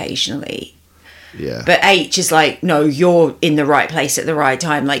friends occasionally. Yeah. But H is like, no, you're in the right place at the right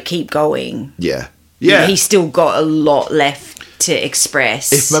time. Like, keep going. Yeah. Yeah. He's still got a lot left to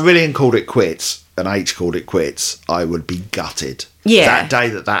express. If Marillion called it quits and H called it quits, I would be gutted. Yeah. That day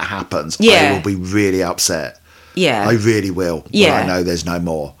that happens, I will be really upset. Yeah. I really will. Yeah. When I know there's no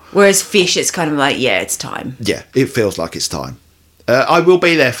more. Whereas Fish, it's kind of like, yeah, it's time. Yeah, it feels like it's time. I will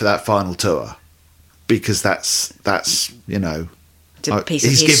be there for that final tour, because that's it's a piece of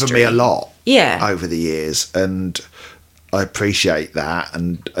he's history. given me a lot over the years, and I appreciate that,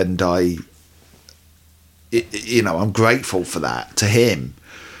 and I'm grateful for that to him.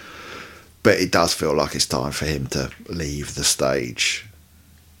 But it does feel like it's time for him to leave the stage.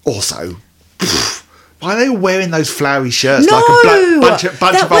 Also, why are they all wearing those flowery shirts like a bunch of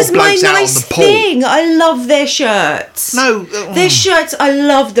old blokes out on the pool? Thing. I love their shirts. No. Their shirts, I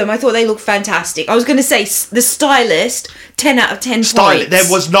love them. I thought they looked fantastic. I was going to say, the stylist, 10 out of 10 points. There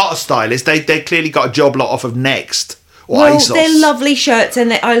was not a stylist. They clearly got a job lot off of Next. ASOS. They're lovely shirts,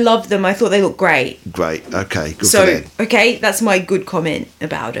 and I love them. I thought they looked great. Great. Okay. Good for them. Okay, that's my good comment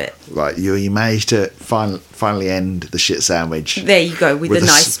about it. Right. You managed to finally end the shit sandwich. There you go, with a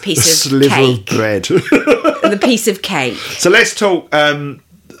nice piece of sliver cake. Of bread. And a piece of cake. So let's talk the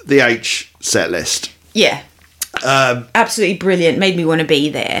H set list. Yeah. Absolutely brilliant. Made me want to be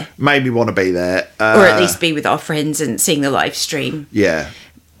there. Or at least be with our friends and seeing the live stream. Yeah.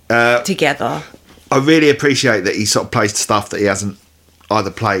 Together. I really appreciate that he sort of plays stuff that he hasn't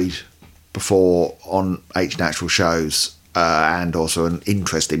either played before on H Natural shows, and also an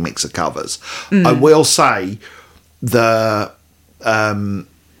interesting mix of covers. I will say the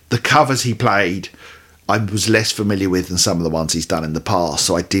covers he played, I was less familiar with than some of the ones he's done in the past,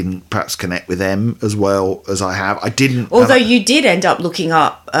 so I didn't perhaps connect with them as well as I have. I didn't. Although you did end up looking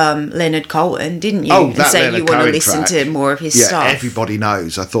up Leonard Cohen, didn't you? Oh, and that saying Leonard you want to Cohen listen track. to more of his stuff. Yeah, Everybody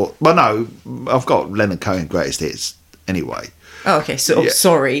Knows. I thought, well, no, I've got Leonard Cohen greatest hits anyway. Oh, okay, so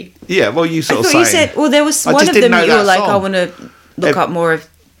sorry. Yeah, well, you sort I of thought saying, you said, well, there was I one just of didn't them know you were that like, song. I want to look up more of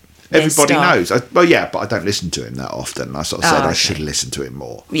their Everybody stuff. Knows. Well, yeah, but I don't listen to him that often. I sort of said I should listen to him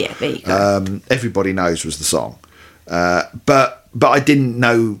more. Yeah, there you go. Everybody Knows was the song. But I didn't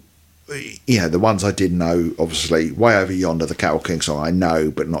know, the ones I did know, obviously, Way Over Yonder, the Carole King song, I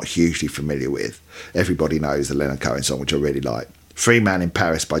know, but not hugely familiar with. Everybody Knows the Leonard Cohen song, which I really like. Free Man in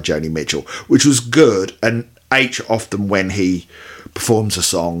Paris by Joni Mitchell, which was good. And H, often when he performs a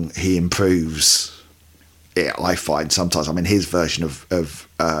song, he improves it, I find sometimes. I mean, his version of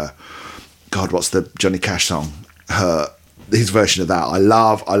God, what's the Johnny Cash song? His version of that. I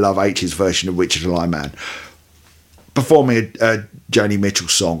love H's version of Richard Lyman. Performing a Joni Mitchell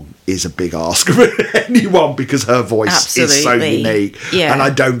song is a big ask of anyone because her voice is so unique. Yeah. And I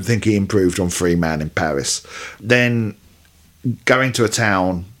don't think he improved on Free Man in Paris. Then Going to a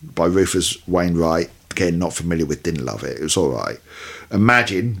Town by Rufus Wainwright, again, not familiar with, didn't love it. It was all right.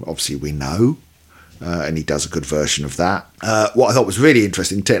 Imagine, obviously we know, and he does a good version of that. What I thought was really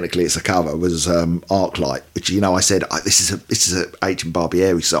interesting, technically it's a cover, was Arclight, which, I said, this is a H and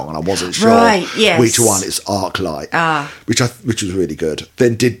Barbieri song, and I wasn't sure which one. It's Arclight, which was really good.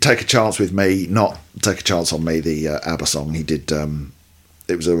 Then did Take a Chance with Me, not Take a Chance on Me, the ABBA song. He did,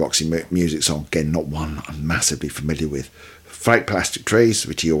 it was a Roxy Music song, again, not one I'm massively familiar with. Fake Plastic Trees,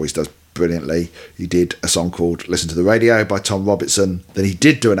 which he always does brilliantly. He did a song called Listen to the Radio by Tom Robertson. Then he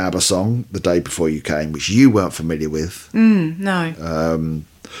did do an ABBA song, The Day Before You Came, which you weren't familiar with. No.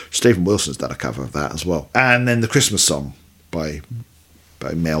 Stephen Wilson's done a cover of that as well. And then the Christmas song by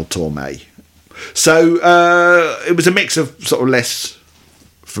Mel Torme. So it was a mix of sort of less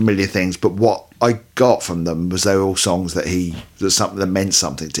familiar things, but what I got from them was they were all songs that that meant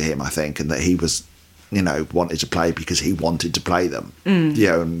something to him, I think, and that he was, wanted to play because he wanted to play them.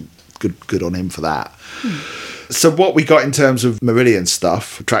 And good on him for that. So what we got in terms of Marillion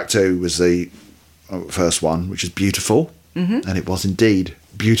stuff, track 2 was the first one, which is Beautiful, and it was indeed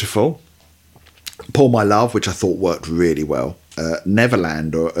beautiful. Pour My Love, which I thought worked really well.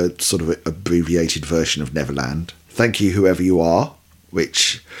 Neverland, or a sort of abbreviated version of Neverland. Thank You Whoever You Are,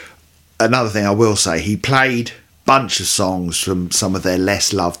 which, another thing I will say, he played bunch of songs from some of their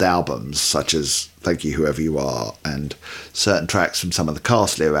less loved albums, such as Thank You Whoever You Are, and certain tracks from some of the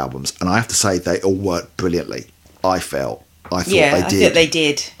Cast Lear albums, and I have to say they all worked brilliantly. I thought they did. I think they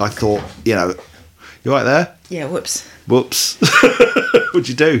did. I thought, you right there? Yeah, whoops. What'd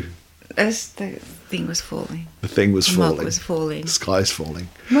you do? The thing was falling. The thing was falling. Mug was falling. The sky's falling.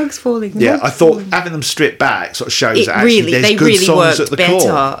 Mug's falling. Yeah, I thought having them stripped back sort of shows that actually there's they good really songs worked at the better.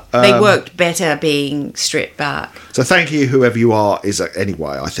 core. They worked better being stripped back. So Thank You Whoever You Are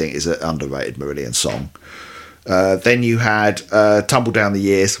anyway, I think, is an underrated Marillion song. Then you had Tumble Down the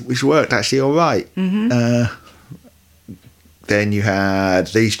Years, which worked actually all right. Then you had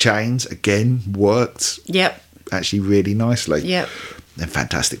These Chains, again, worked. Yep. Actually really nicely. Yep. Then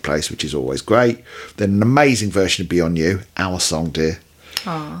Fantastic Place, which is always great. Then an amazing version of Beyond You, our song, dear.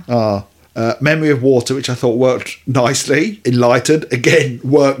 Memory of Water, which I thought worked nicely. Enlightened, again,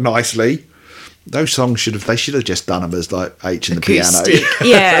 worked nicely. Those songs should have just done them as like H and Acoustic, the piano.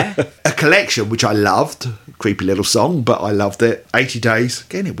 Yeah. A Collection, which I loved. Creepy little song, but I loved it. 80 Days,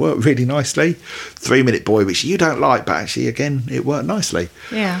 again, it worked really nicely. 3 Minute Boy, which you don't like, but actually, again, it worked nicely.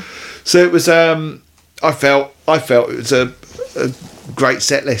 Yeah. So it was, I felt it was a great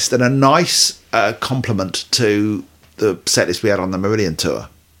set list and a nice compliment to the set list we had on the Marillion tour.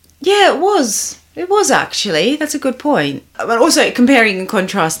 Yeah, it was. It was actually. That's a good point. But also comparing and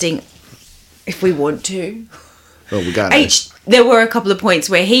contrasting, if we want to. Well, we're going H, there were a couple of points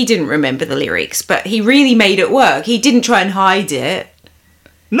where he didn't remember the lyrics, but he really made it work. He didn't try and hide it.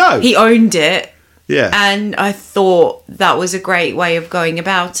 No. He owned it. Yeah. And I thought that was a great way of going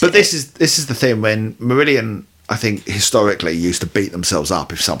about it. But this is the thing, when Marillion, I think, historically used to beat themselves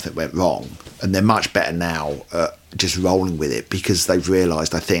up if something went wrong. And they're much better now at just rolling with it, because they've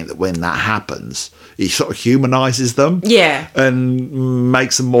realised, I think, that when that happens, it sort of humanises them. Yeah. And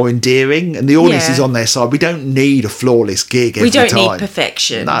makes them more endearing. And the audience is on their side. We don't need a flawless gig every time. We don't need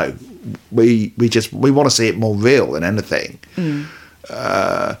perfection. No. We want to see it more real than anything.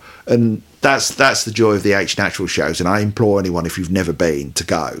 And that's the joy of the H Natural shows, and I implore anyone, if you've never been, to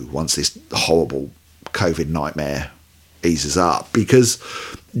go once this horrible COVID nightmare eases up, because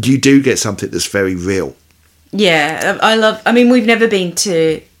you do get something that's very real. Yeah, I mean, we've never been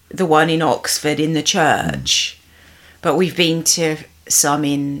to the one in Oxford in the church, but we've been to some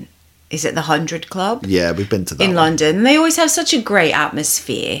in, is it the 100 Club? Yeah, we've been to that in London. They always have such a great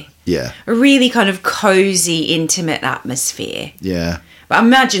atmosphere. Yeah. A really kind of cosy, intimate atmosphere. Yeah. But I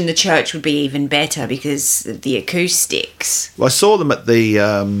imagine the church would be even better because of the acoustics. Well, I saw them at the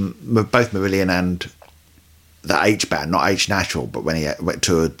both Marillion and the H band, not H Natural, but when he went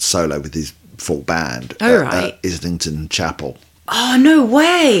toured solo with his full band at Islington Chapel. Oh, no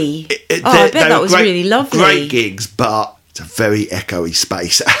way! I bet that was really lovely. Great gigs, but it's a very echoey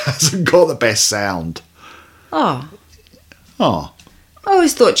space. It hasn't got the best sound. Oh. Oh. I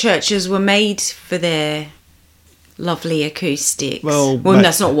always thought churches were made for their lovely acoustics. Well,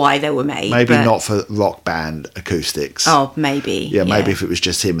 that's not why they were made. Maybe not for rock band acoustics. Oh, maybe. Yeah, maybe if it was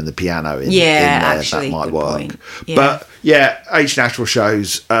just him and the piano in there, actually, that might work. Yeah. But yeah, H Natural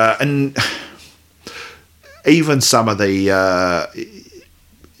shows, and even some of the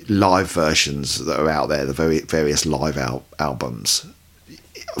live versions that are out there, the various live albums,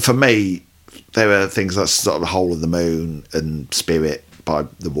 for me, there are things like sort of Hole in the Moon and Spirit by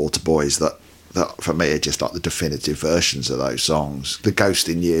the Waterboys that for me are just like the definitive versions of those songs. The Ghost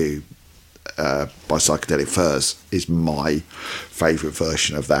in You by Psychedelic Furs is my favourite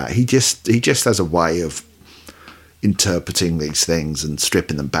version of that. He just has a way of interpreting these things and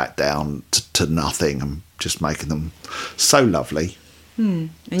stripping them back down to nothing and just making them so lovely.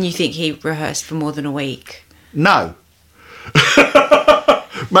 And you think he rehearsed for more than a week? No.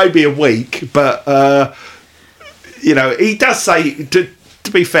 Maybe a week, but he does say,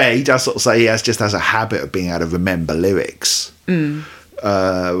 to be fair, he does sort of say he just has a habit of being able to remember lyrics,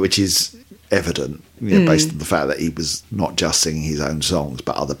 which is evident, based on the fact that he was not just singing his own songs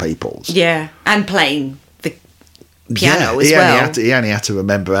but other people's. Yeah, and playing the piano as well. He only had to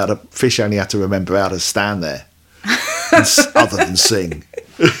remember how to. Fish only had to remember how to stand there, other than sing.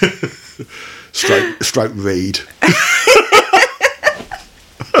 Stroke read.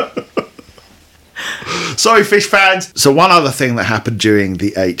 Sorry, Fish fans. So one other thing that happened during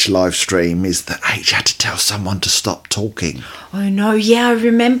the H live stream is that H had to tell someone to stop talking. Oh no, yeah, I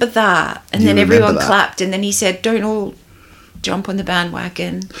remember that. And then everyone clapped, and then he said, "Don't all jump on the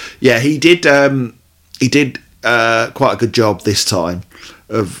bandwagon." Yeah, he did. He did quite a good job this time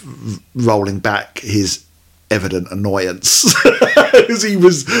of rolling back his evident annoyance, because he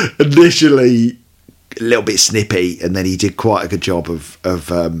was initially a little bit snippy, and then he did quite a good job of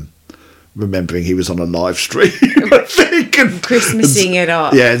remembering he was on a live stream, I think, and Christmasing it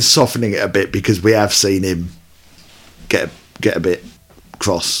up. Yeah, and softening it a bit, because we have seen him get a bit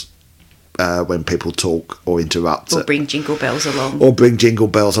cross when people talk or interrupt. Or bring jingle bells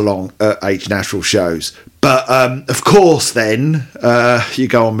along. At H Natural shows. But, of course, then, you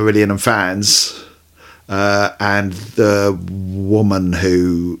go on Marillion and Fans, and the woman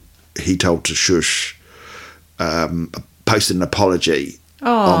who he told to shush posted an apology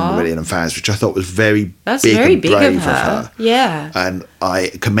on Marillion and Fans, which I thought was very big of her. Yeah. And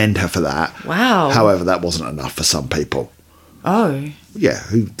I commend her for that. Wow. However, that wasn't enough for some people. Oh. Yeah,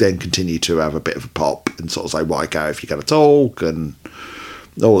 who then continue to have a bit of a pop and sort of say, why go if you're going to talk and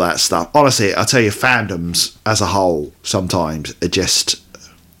all that stuff. Honestly, I tell you, fandoms as a whole sometimes are just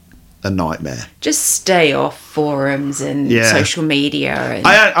a nightmare. Just stay off forums and social media. And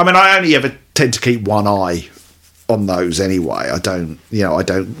I only ever tend to keep one eye on those anyway. I don't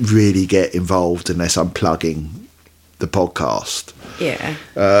really get involved unless I'm plugging the podcast. Yeah.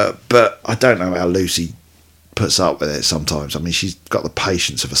 But I don't know how Lucy puts up with it sometimes. I mean, she's got the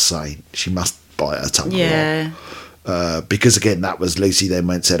patience of a saint. She must bite her tongue a lot. Because again, that was Lucy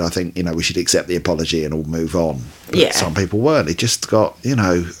then said, I think, we should accept the apology and all move on. But some people weren't. It just got,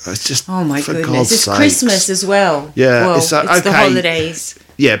 it's just, oh my for goodness, God's it's sakes. Christmas as well. Yeah. Well, it's the holidays.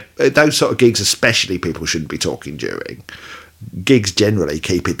 Yeah, those sort of gigs especially people shouldn't be talking during. Gigs generally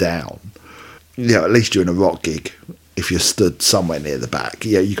keep it down. At least during a rock gig, if you're stood somewhere near the back,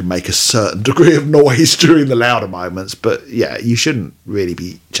 you can make a certain degree of noise during the louder moments, but you shouldn't really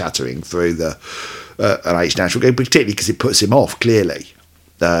be chattering through an H Natural gig, particularly because it puts him off, clearly.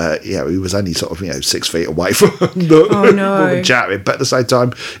 He was only sort of 6 feet away from the woman chatting, but at the same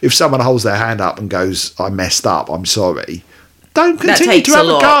time, if someone holds their hand up and goes, I messed up, I'm sorry, don't continue to have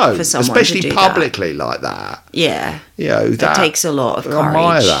a go, especially publicly like that. Yeah. That takes a lot of courage.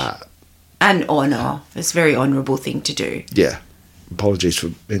 Admire that. And honour. It's a very honourable thing to do. Yeah. Apologies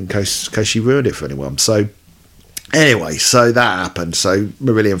in case she ruined it for anyone. So, anyway, so that happened. So,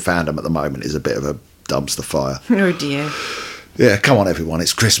 Marillion fandom at the moment is a bit of a dumpster fire. Oh, dear. Yeah, come on, everyone.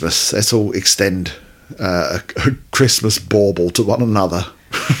 It's Christmas. Let's all extend a Christmas bauble to one another.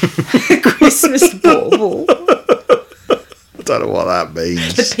 Christmas bauble? I don't know what that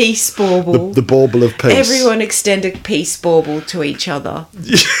means. The peace bauble. The bauble of peace. Everyone extend a peace bauble to each other.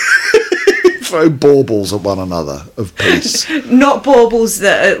 Throw baubles at one another of peace. Not baubles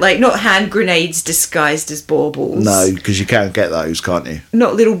that are like, not hand grenades disguised as baubles. No, because you can get those, can't you?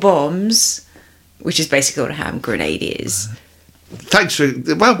 Not little bombs, which is basically what a hand grenade is. Thanks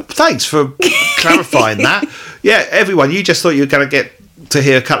for clarifying that. Yeah, everyone, you just thought you were going to get to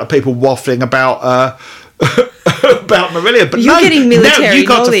hear a couple of people waffling about Marillion, but you're getting military you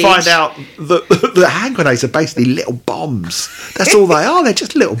got knowledge. to find out that the hand grenades are basically little bombs. That's all they are. They're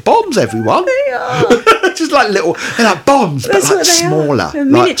just little bombs, everyone. They are. Just like little, they're like bombs, That's but like what they smaller. are. They're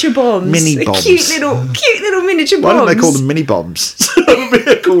miniature like bombs. Mini They're bombs. Cute little miniature bombs. Why don't they call them mini bombs? That would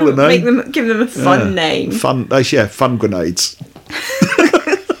be a cooler name. Give them a fun name. Fun grenades.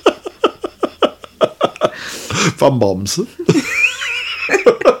 Fun bombs.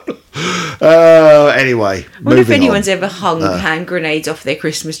 Anyway, I wonder if anyone's ever hung hand grenades off their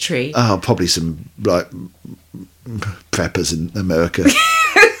Christmas tree. Oh, probably some like preppers in America.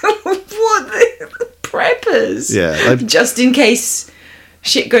 What? Preppers? Yeah, just in case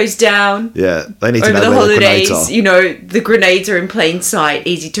shit goes down. Yeah, they need to over know the where the grenades holidays. are. You know, the grenades are in plain sight,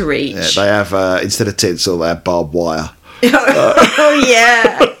 easy to reach. Yeah, they have instead of tinsel, they have barbed wire. Oh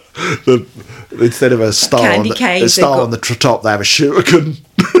yeah. Instead of a star Candy on canes, on the top, they have a shuriken.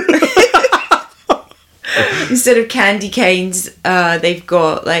 Instead of candy canes, they've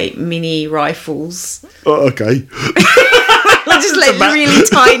got like mini rifles. Oh, okay. Just like really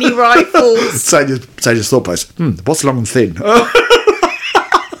tiny rifles. Say just thought process. What's long and thin? Yeah,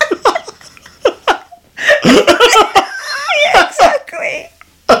 exactly.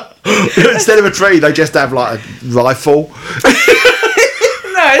 Instead of a tree, they just have like a rifle.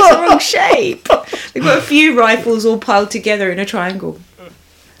 No, it's the wrong shape. They've got a few rifles all piled together in a triangle.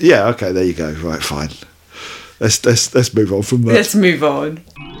 Yeah, okay, there you go. Right, fine. Let's move on from that. Let's move on.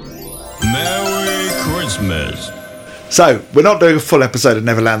 Merry Christmas. So, we're not doing a full episode of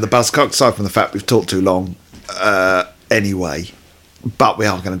Neverland the Buzzcock, aside from the fact we've talked too long anyway. But we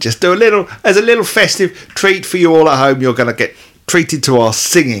are going to just do as a little festive treat for you all at home. You're going to get treated to our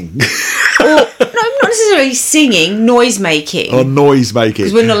singing. Or, no, not necessarily singing, noise making. Or noise making.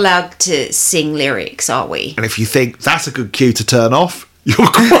 Because we're not allowed to sing lyrics, are we? And if you think that's a good cue to turn off, you're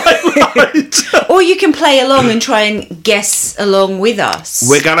quite right. Or you can play along and try and guess along with us.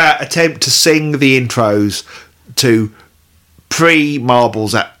 We're going to attempt to sing the intros to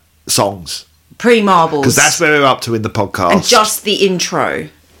pre-Marbles at songs. Pre-Marbles. Because that's where we're up to in the podcast. And just the intro.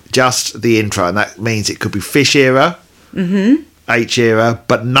 Just the intro. And that means it could be Fish era, H era,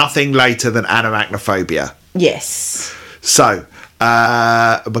 but nothing later than Anarachnophobia. Yes. So,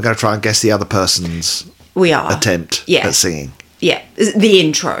 we're going to try and guess the other person's We are. attempt Yeah. at singing. Yeah, the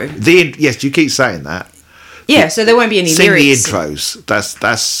intro. Yes, you keep saying that. Yeah, so there won't be any Sing lyrics. the intros.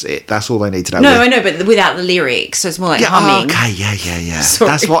 That's it. That's all they need to know. No, I know, but without the lyrics, so it's more like Yeah, humming. okay, yeah. Sorry.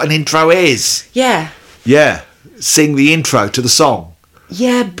 That's what an intro is. Yeah. Yeah, sing the intro to the song.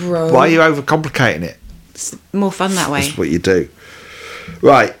 Yeah, bro. Why are you overcomplicating it? It's more fun that way. That's what you do.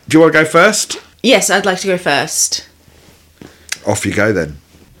 Right, do you want to go first? Yes, I'd like to go first. Off you go then.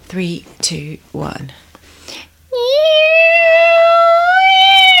 3, 2, 1.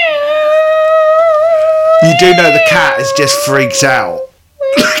 You do know the cat has just freaked out.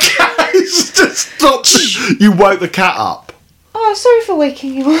 The cat has just stopped. You woke the cat up. Oh, sorry for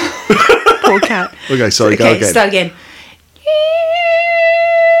waking you up. Poor cat. Okay, sorry, go again. Start again.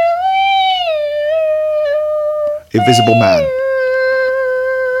 Invisible Man.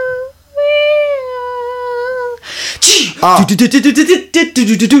 Ah.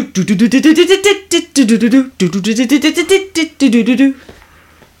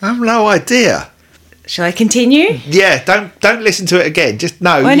 I have no idea. Shall I continue? Yeah, don't listen to it again. Just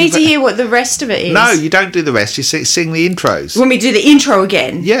no. I need to hear what the rest of it is. No, you don't do the rest. You sing the intros. You want me to do the intro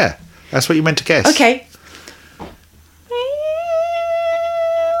again? Yeah, that's what you meant to guess. Okay.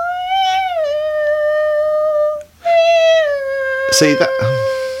 See that?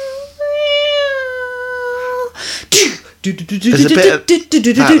 There's a bit of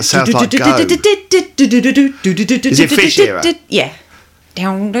that sounds like go. Is it Fish era? Yeah.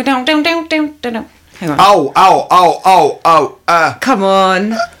 Down, down, down, down, down, down, down. Hang on. Oh. Come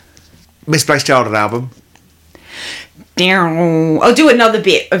on. Misplaced Childhood album. Down. I'll do another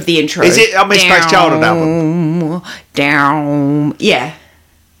bit of the intro. Is it a Misplaced Childhood album? Down. Yeah.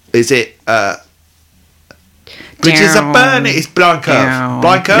 Is it Bridges of Burn? It's Blind Curve. Down.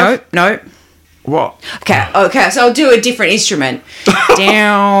 Blind Curve? Nope. What? Okay, so I'll do a different instrument.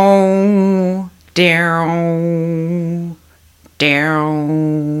 Down, down,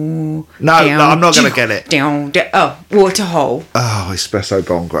 down, down. No, I'm not going to get it. Down. Oh, Waterhole. Oh, Espresso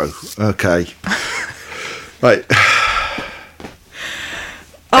Bongo. Okay. Right.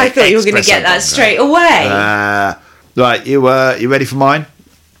 I thought you were going to get that straight away. Right, you ready for mine?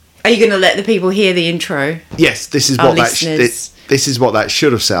 Are you going to let the people hear the intro? Yes, this is what this is what that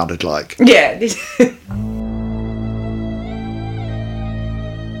should have sounded like. Yeah.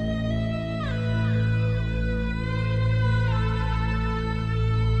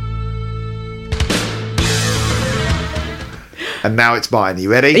 And now it's mine.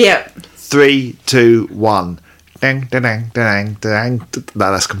 You ready? Yeah. 3, 2, 1. Dang, dang, dang, dang, dang.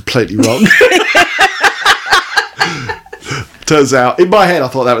 No, that's completely wrong. Turns out, in my head, I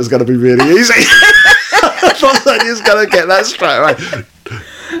thought that was going to be really easy. I thought I was going to get that straight away.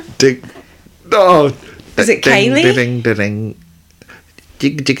 Ding. Oh. Is it Kaylee? Ding, ding, ding.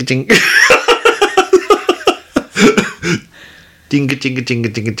 Jing, jing, jing. Ding, jing, jing,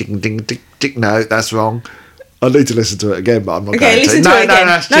 jing, jing, jing, jing. No, that's wrong. I need to listen to it again, but I'm not going to. Listen to it again.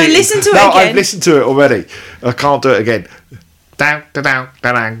 No, listen to it again. No, I've listened to it already. I can't do it again. Dang, dang, dang,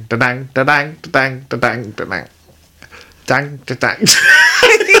 dang, dang, dang, dang, dang. Dang, dang.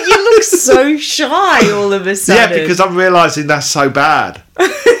 You look so shy all of a sudden. Yeah, because I'm realising that's so bad.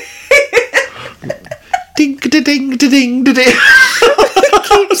 Ding, ding, ding, ding, ding. It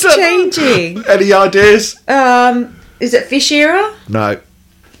keeps changing. Any ideas? Is it Fish Era? No.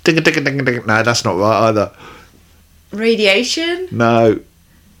 Ding, ding, ding, ding. No, that's not right either. Radiation? No.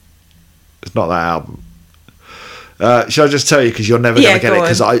 It's not that album. Shall I just tell you, because you're never going to get it,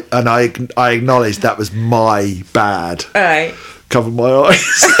 because I acknowledge that was my bad. All right. Cover my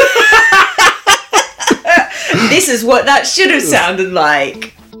eyes. This is what that should have sounded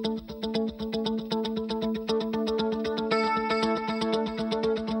like.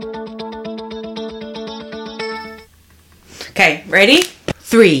 Okay, ready?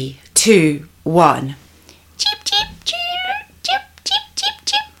 3, 2, 1.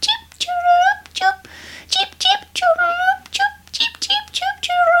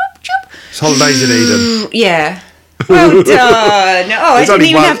 Holidays in Eden. Yeah. Well done. Oh, I didn't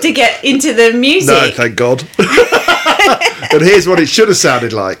even have to get into the music. No, thank God. And here's what it should have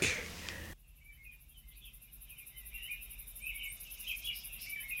sounded like.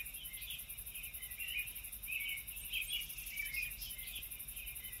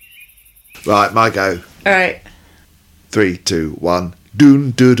 Right, my go. All right. 3, 2, 1.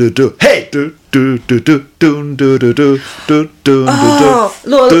 Doon do do do. Hey, do do do do doon do do do do do. Oh,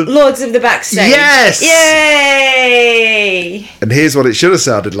 Lords of the Backstage. Yes. Yay! And here's what it should have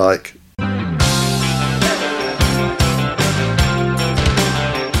sounded like.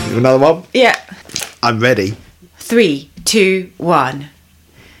 Another one. Yeah. I'm ready. 3, 2, 1.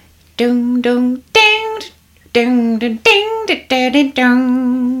 Ding ding ding ding ding ding ding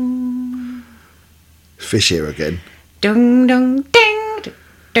ding. Fish here again. Ding ding ding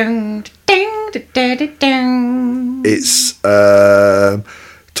ding ding ding ding. It's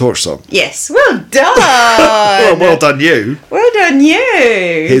Torch Song. Yes, well done. Well done you. Well done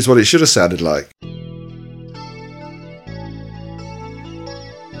you. Here's what it should have sounded like.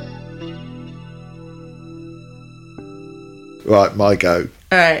 Right, my go.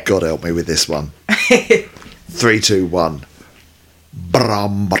 All right. God help me with this one. 3, 2, 1.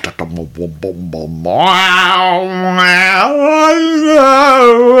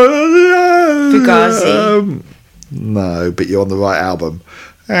 Fugazi. No, but you're on the right album.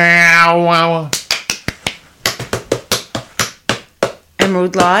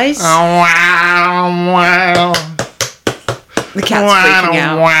 Emerald Lies. The cat's freaking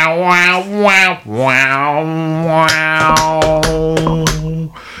out.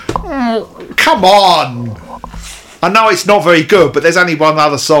 Come on. I know it's not very good, but there's only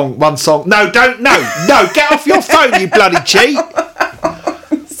one song. No, get off your phone, you bloody cheat.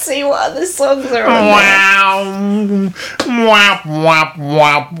 See what other songs are on there.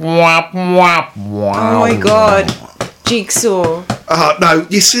 Oh my God. Jigsaw. Oh, no,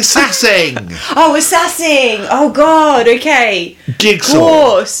 it's Assassin. Oh, Assassin. Oh, God, okay. Jigsaw. Of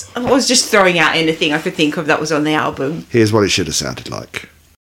course. I was just throwing out anything I could think of that was on the album. Here's what it should have sounded like.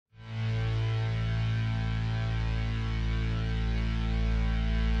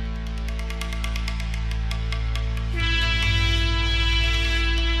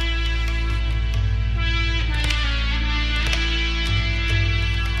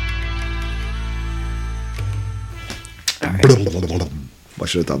 I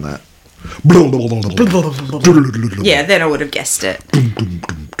should have done that. Yeah, then I would have guessed it.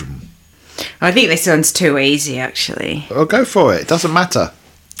 I think this one's too easy, actually. I'll go for it. It doesn't matter.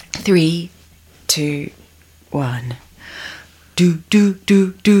 3, 2, 1.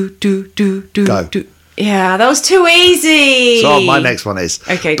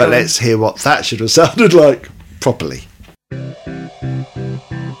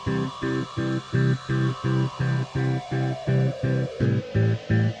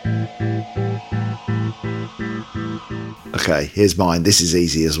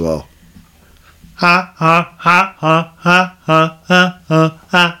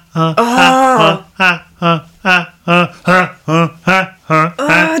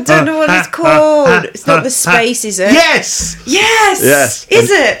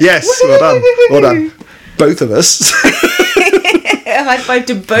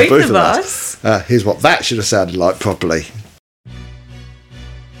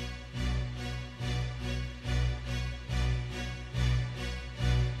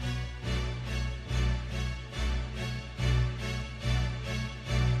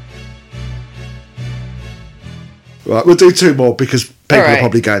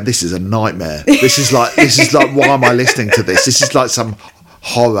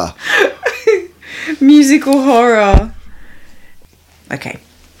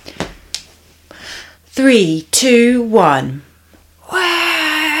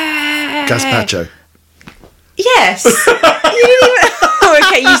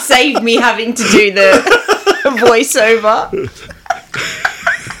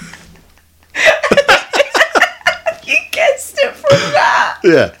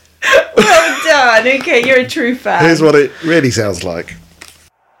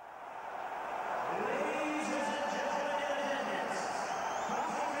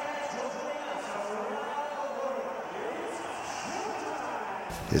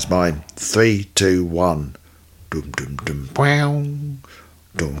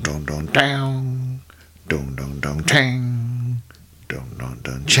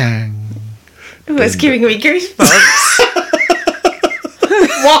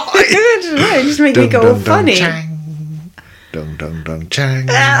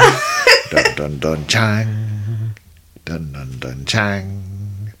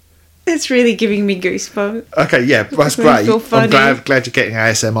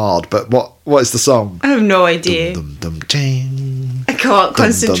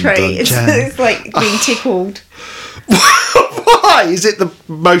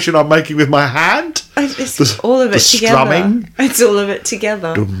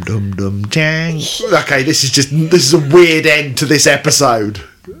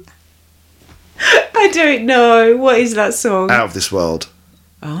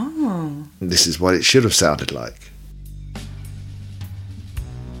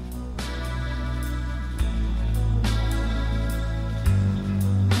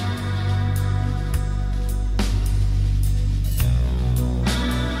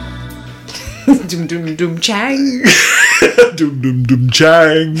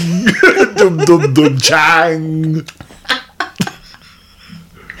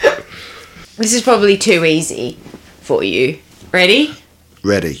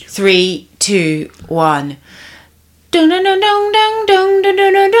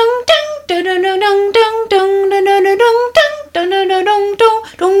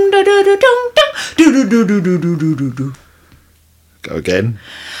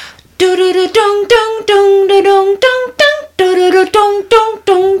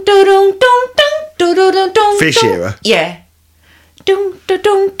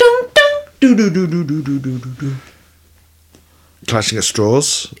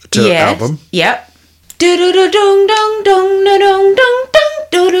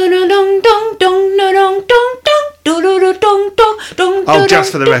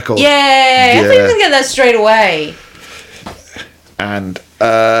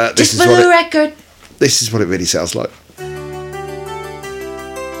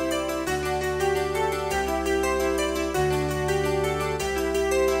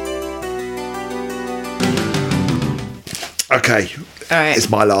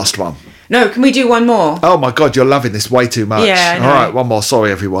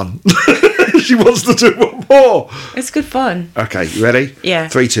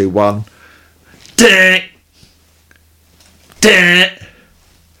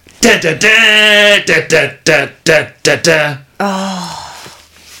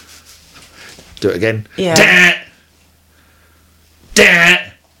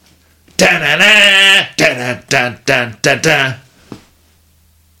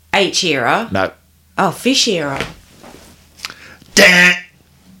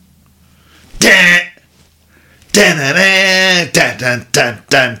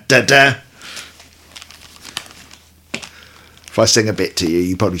 If I sing a bit to you,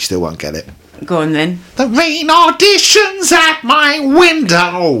 you probably still won't get it. Go on then. The rain auditions at my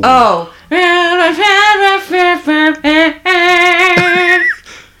window. Oh.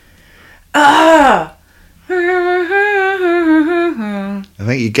 I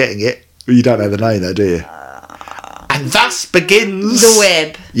think you're getting it. You don't know the name though, do you? And thus begins... The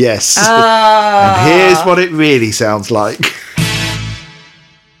Web. Yes. And here's what it really sounds like.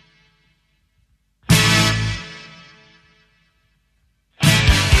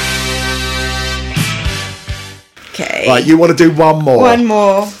 Okay. Right, you want to do one more? One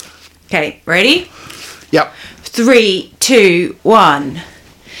more. Okay, ready? Yep. 3, 2, 1.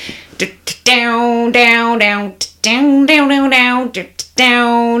 Down, down, down, down, down, down, down,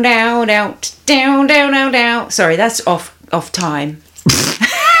 down, down, down, down, down, down. Sorry, that's off time.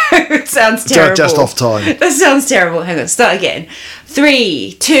 It sounds terrible. Just off time. That sounds terrible. Hang on, start again.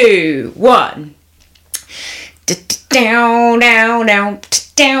 3, 2, 1. Down, down, down,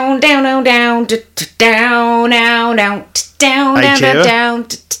 down, down, down, down, down, down, down, down, down, down,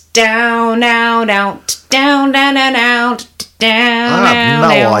 down, down, down, down, down, down, down. I have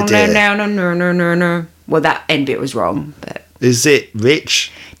no idea. No. Well, that end bit was wrong, but. Is it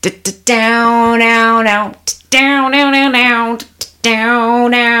Rich? Down, down, down, down, down, down, down, down,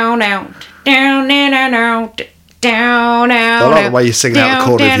 down, down, down, down, down. I like the way you're singing out the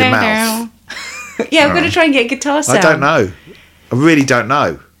corner of your mouth. Yeah, I'm going to try and get a guitar sound. I don't know. I really don't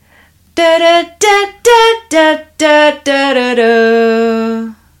know. Da da da da da da da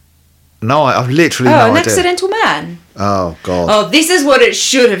da. No, I've literally no An idea. Accidental Man. Oh, God. Oh, this is what it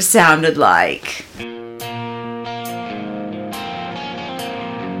should have sounded like.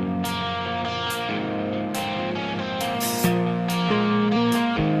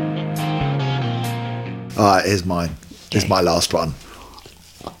 All right, here's mine. Here's my last one.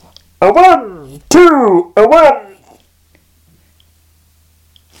 A 1, 2, a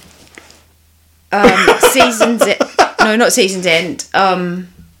 1. Season's End. No, not Season's End.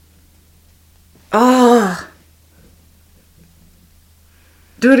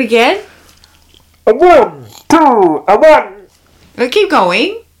 Do it again. A 1, 2, a 1. Oh, keep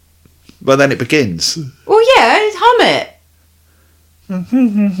going. But then it begins. Well, yeah, hum it.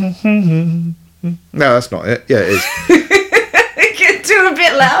 No, that's not it. Yeah, it is. Do a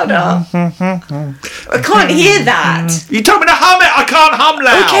bit louder. I can't hear that. You told me to hum it. I can't hum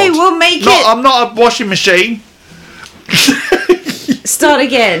loud. Okay, we'll make it. I'm not a washing machine. Start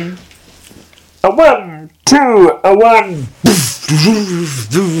again. A 1, 2, a 1.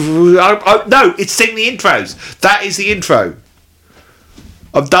 No, it's sing the intros. That is the intro.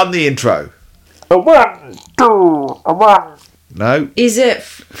 I've done the intro. A 1, 2, a 1. No, Is it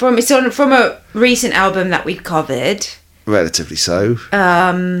from? It's on from a recent album that we covered. relatively so.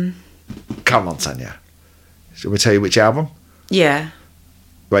 Come on, Tanya. Shall we tell you which album? Yeah,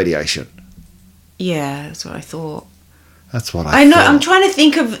 Radiation. yeah, that's what I thought. That's what I know. thought. I'm trying to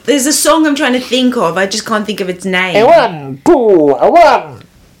think of. There's a song I'm trying to think of. I just can't think of its A name. 1, 2, a 1.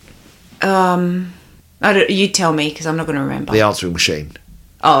 I don't. You tell me because I'm not going to remember. The Answering Machine.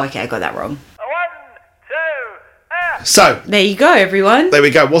 Oh, okay, I got that wrong. A 1, 2, So There you go, everyone. there we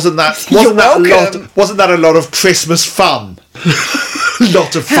go. Wasn't that You're a welcome. lot? Wasn't that a lot of Christmas fun?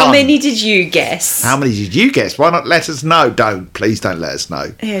 Lot of fun. How many did you guess? How many did you guess? Why not let us know? Please don't let us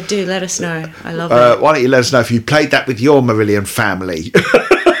know. Yeah, do let us know. I love it. Why don't you let us know if you played that with your Marillion family?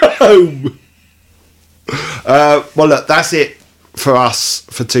 Home. Well, look, that's it for us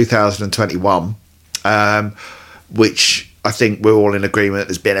for 2021, which I think we're all in agreement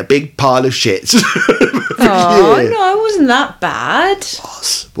has been a big pile of shit. Oh no, it wasn't that bad.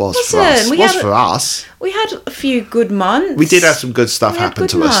 Was for us. Listen, For us. We had a few good months. We did have some good stuff We had happen good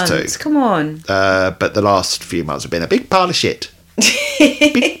to us months. too. Come on. But the last few months have been a big pile of shit.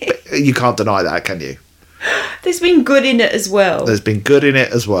 You can't deny that, can you? There's been good in it as well. There's been good in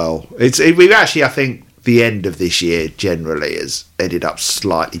it as well. We've actually, I think, the end of this year generally has ended up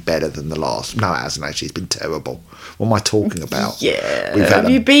slightly better than the last. No, it hasn't actually. It's been terrible. What am I talking about? Yeah. We've had Have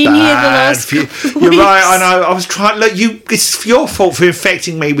you been here the last few. couple You're weeks? right. I know. I was trying. Look, it's your fault for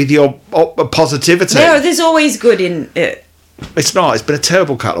infecting me with your positivity. No, there's always good in it. It's not. It's been a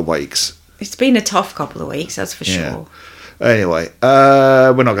terrible couple of weeks. It's been a tough couple of weeks, that's for Yeah. sure. Anyway,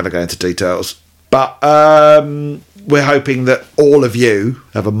 we're not going to go into details, but we're hoping that all of you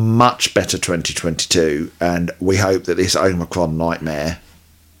have a much better 2022, and we hope that this Omicron nightmare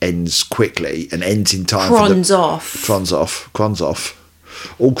ends quickly and ends in time. Crons off. Crons off.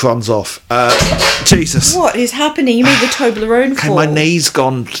 All crons off. Jesus. What is happening? You made the Toblerone Okay, fall. my knee's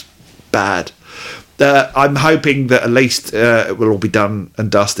gone bad. I'm hoping that at least it will all be done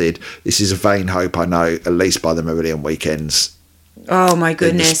and dusted. This is a vain hope, I know, at least by the Marillion weekends. Oh my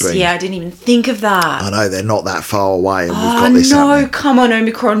goodness! spring. Yeah, I didn't even think of that. I know they're not that far away, and we've Oh got this no! happening. Come on,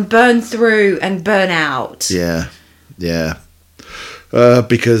 Omicron, burn through and burn out. Yeah.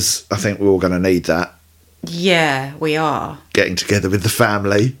 Because I think we're all going to need that. Yeah, we are. Getting together with the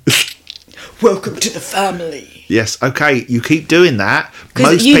family. Welcome to the family. Yes, okay, you keep doing that.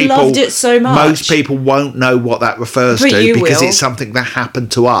 'Cause you loved it so much. Most people won't know what that refers But to you because will. it's something that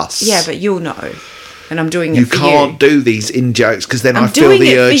happened to us. Yeah, but you'll know. And I'm doing it You for you. can't do these in-jokes because then I'm I feel doing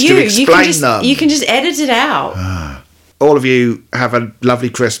the it for urge you. to explain them. You can just edit it out. All of you have a lovely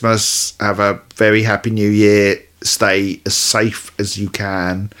Christmas. Have a very happy New Year. Stay as safe as you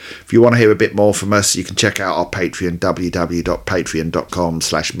can. If you want to hear a bit more from us, you can check out our Patreon,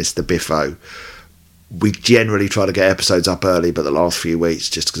 www.patreon.com/MrBiffo. We generally try to get episodes up early, but the last few weeks,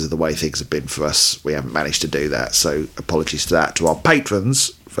 just because of the way things have been for us, we haven't managed to do that. So apologies to that, to our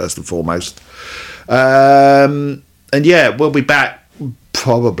patrons, first and foremost. And yeah, we'll be back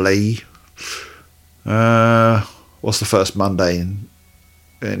probably... what's the first Monday? And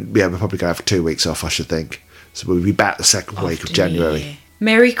yeah, we're probably going to have 2 weeks off, I should think. So we'll be back the second week of January. Yeah.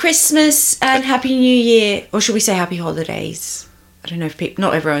 Merry Christmas and Happy New Year. Or should we say Happy Holidays? I don't know if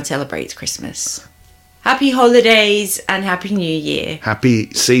not everyone celebrates Christmas. Happy Holidays and Happy New Year. Happy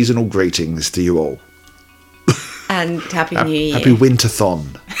seasonal greetings to you all. And Happy New Year. Happy Winterthon.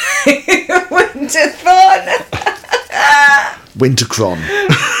 Winterthon. Wintercron.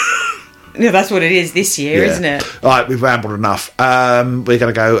 No, that's what it is this year, Yeah. isn't it? All right, we've rambled enough. We're going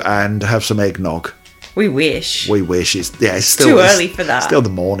to go and have some eggnog. We wish. We wish. It's still too early for that. Still the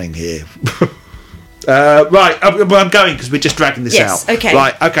morning here. Right, I'm going because we're just dragging this Yes, out. okay.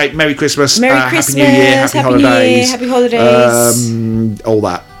 Right, okay. Merry Christmas. Merry Christmas. Happy New Year. Happy Happy New Year, holidays. happy holidays. All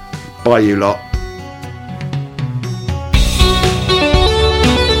that. Bye, you lot.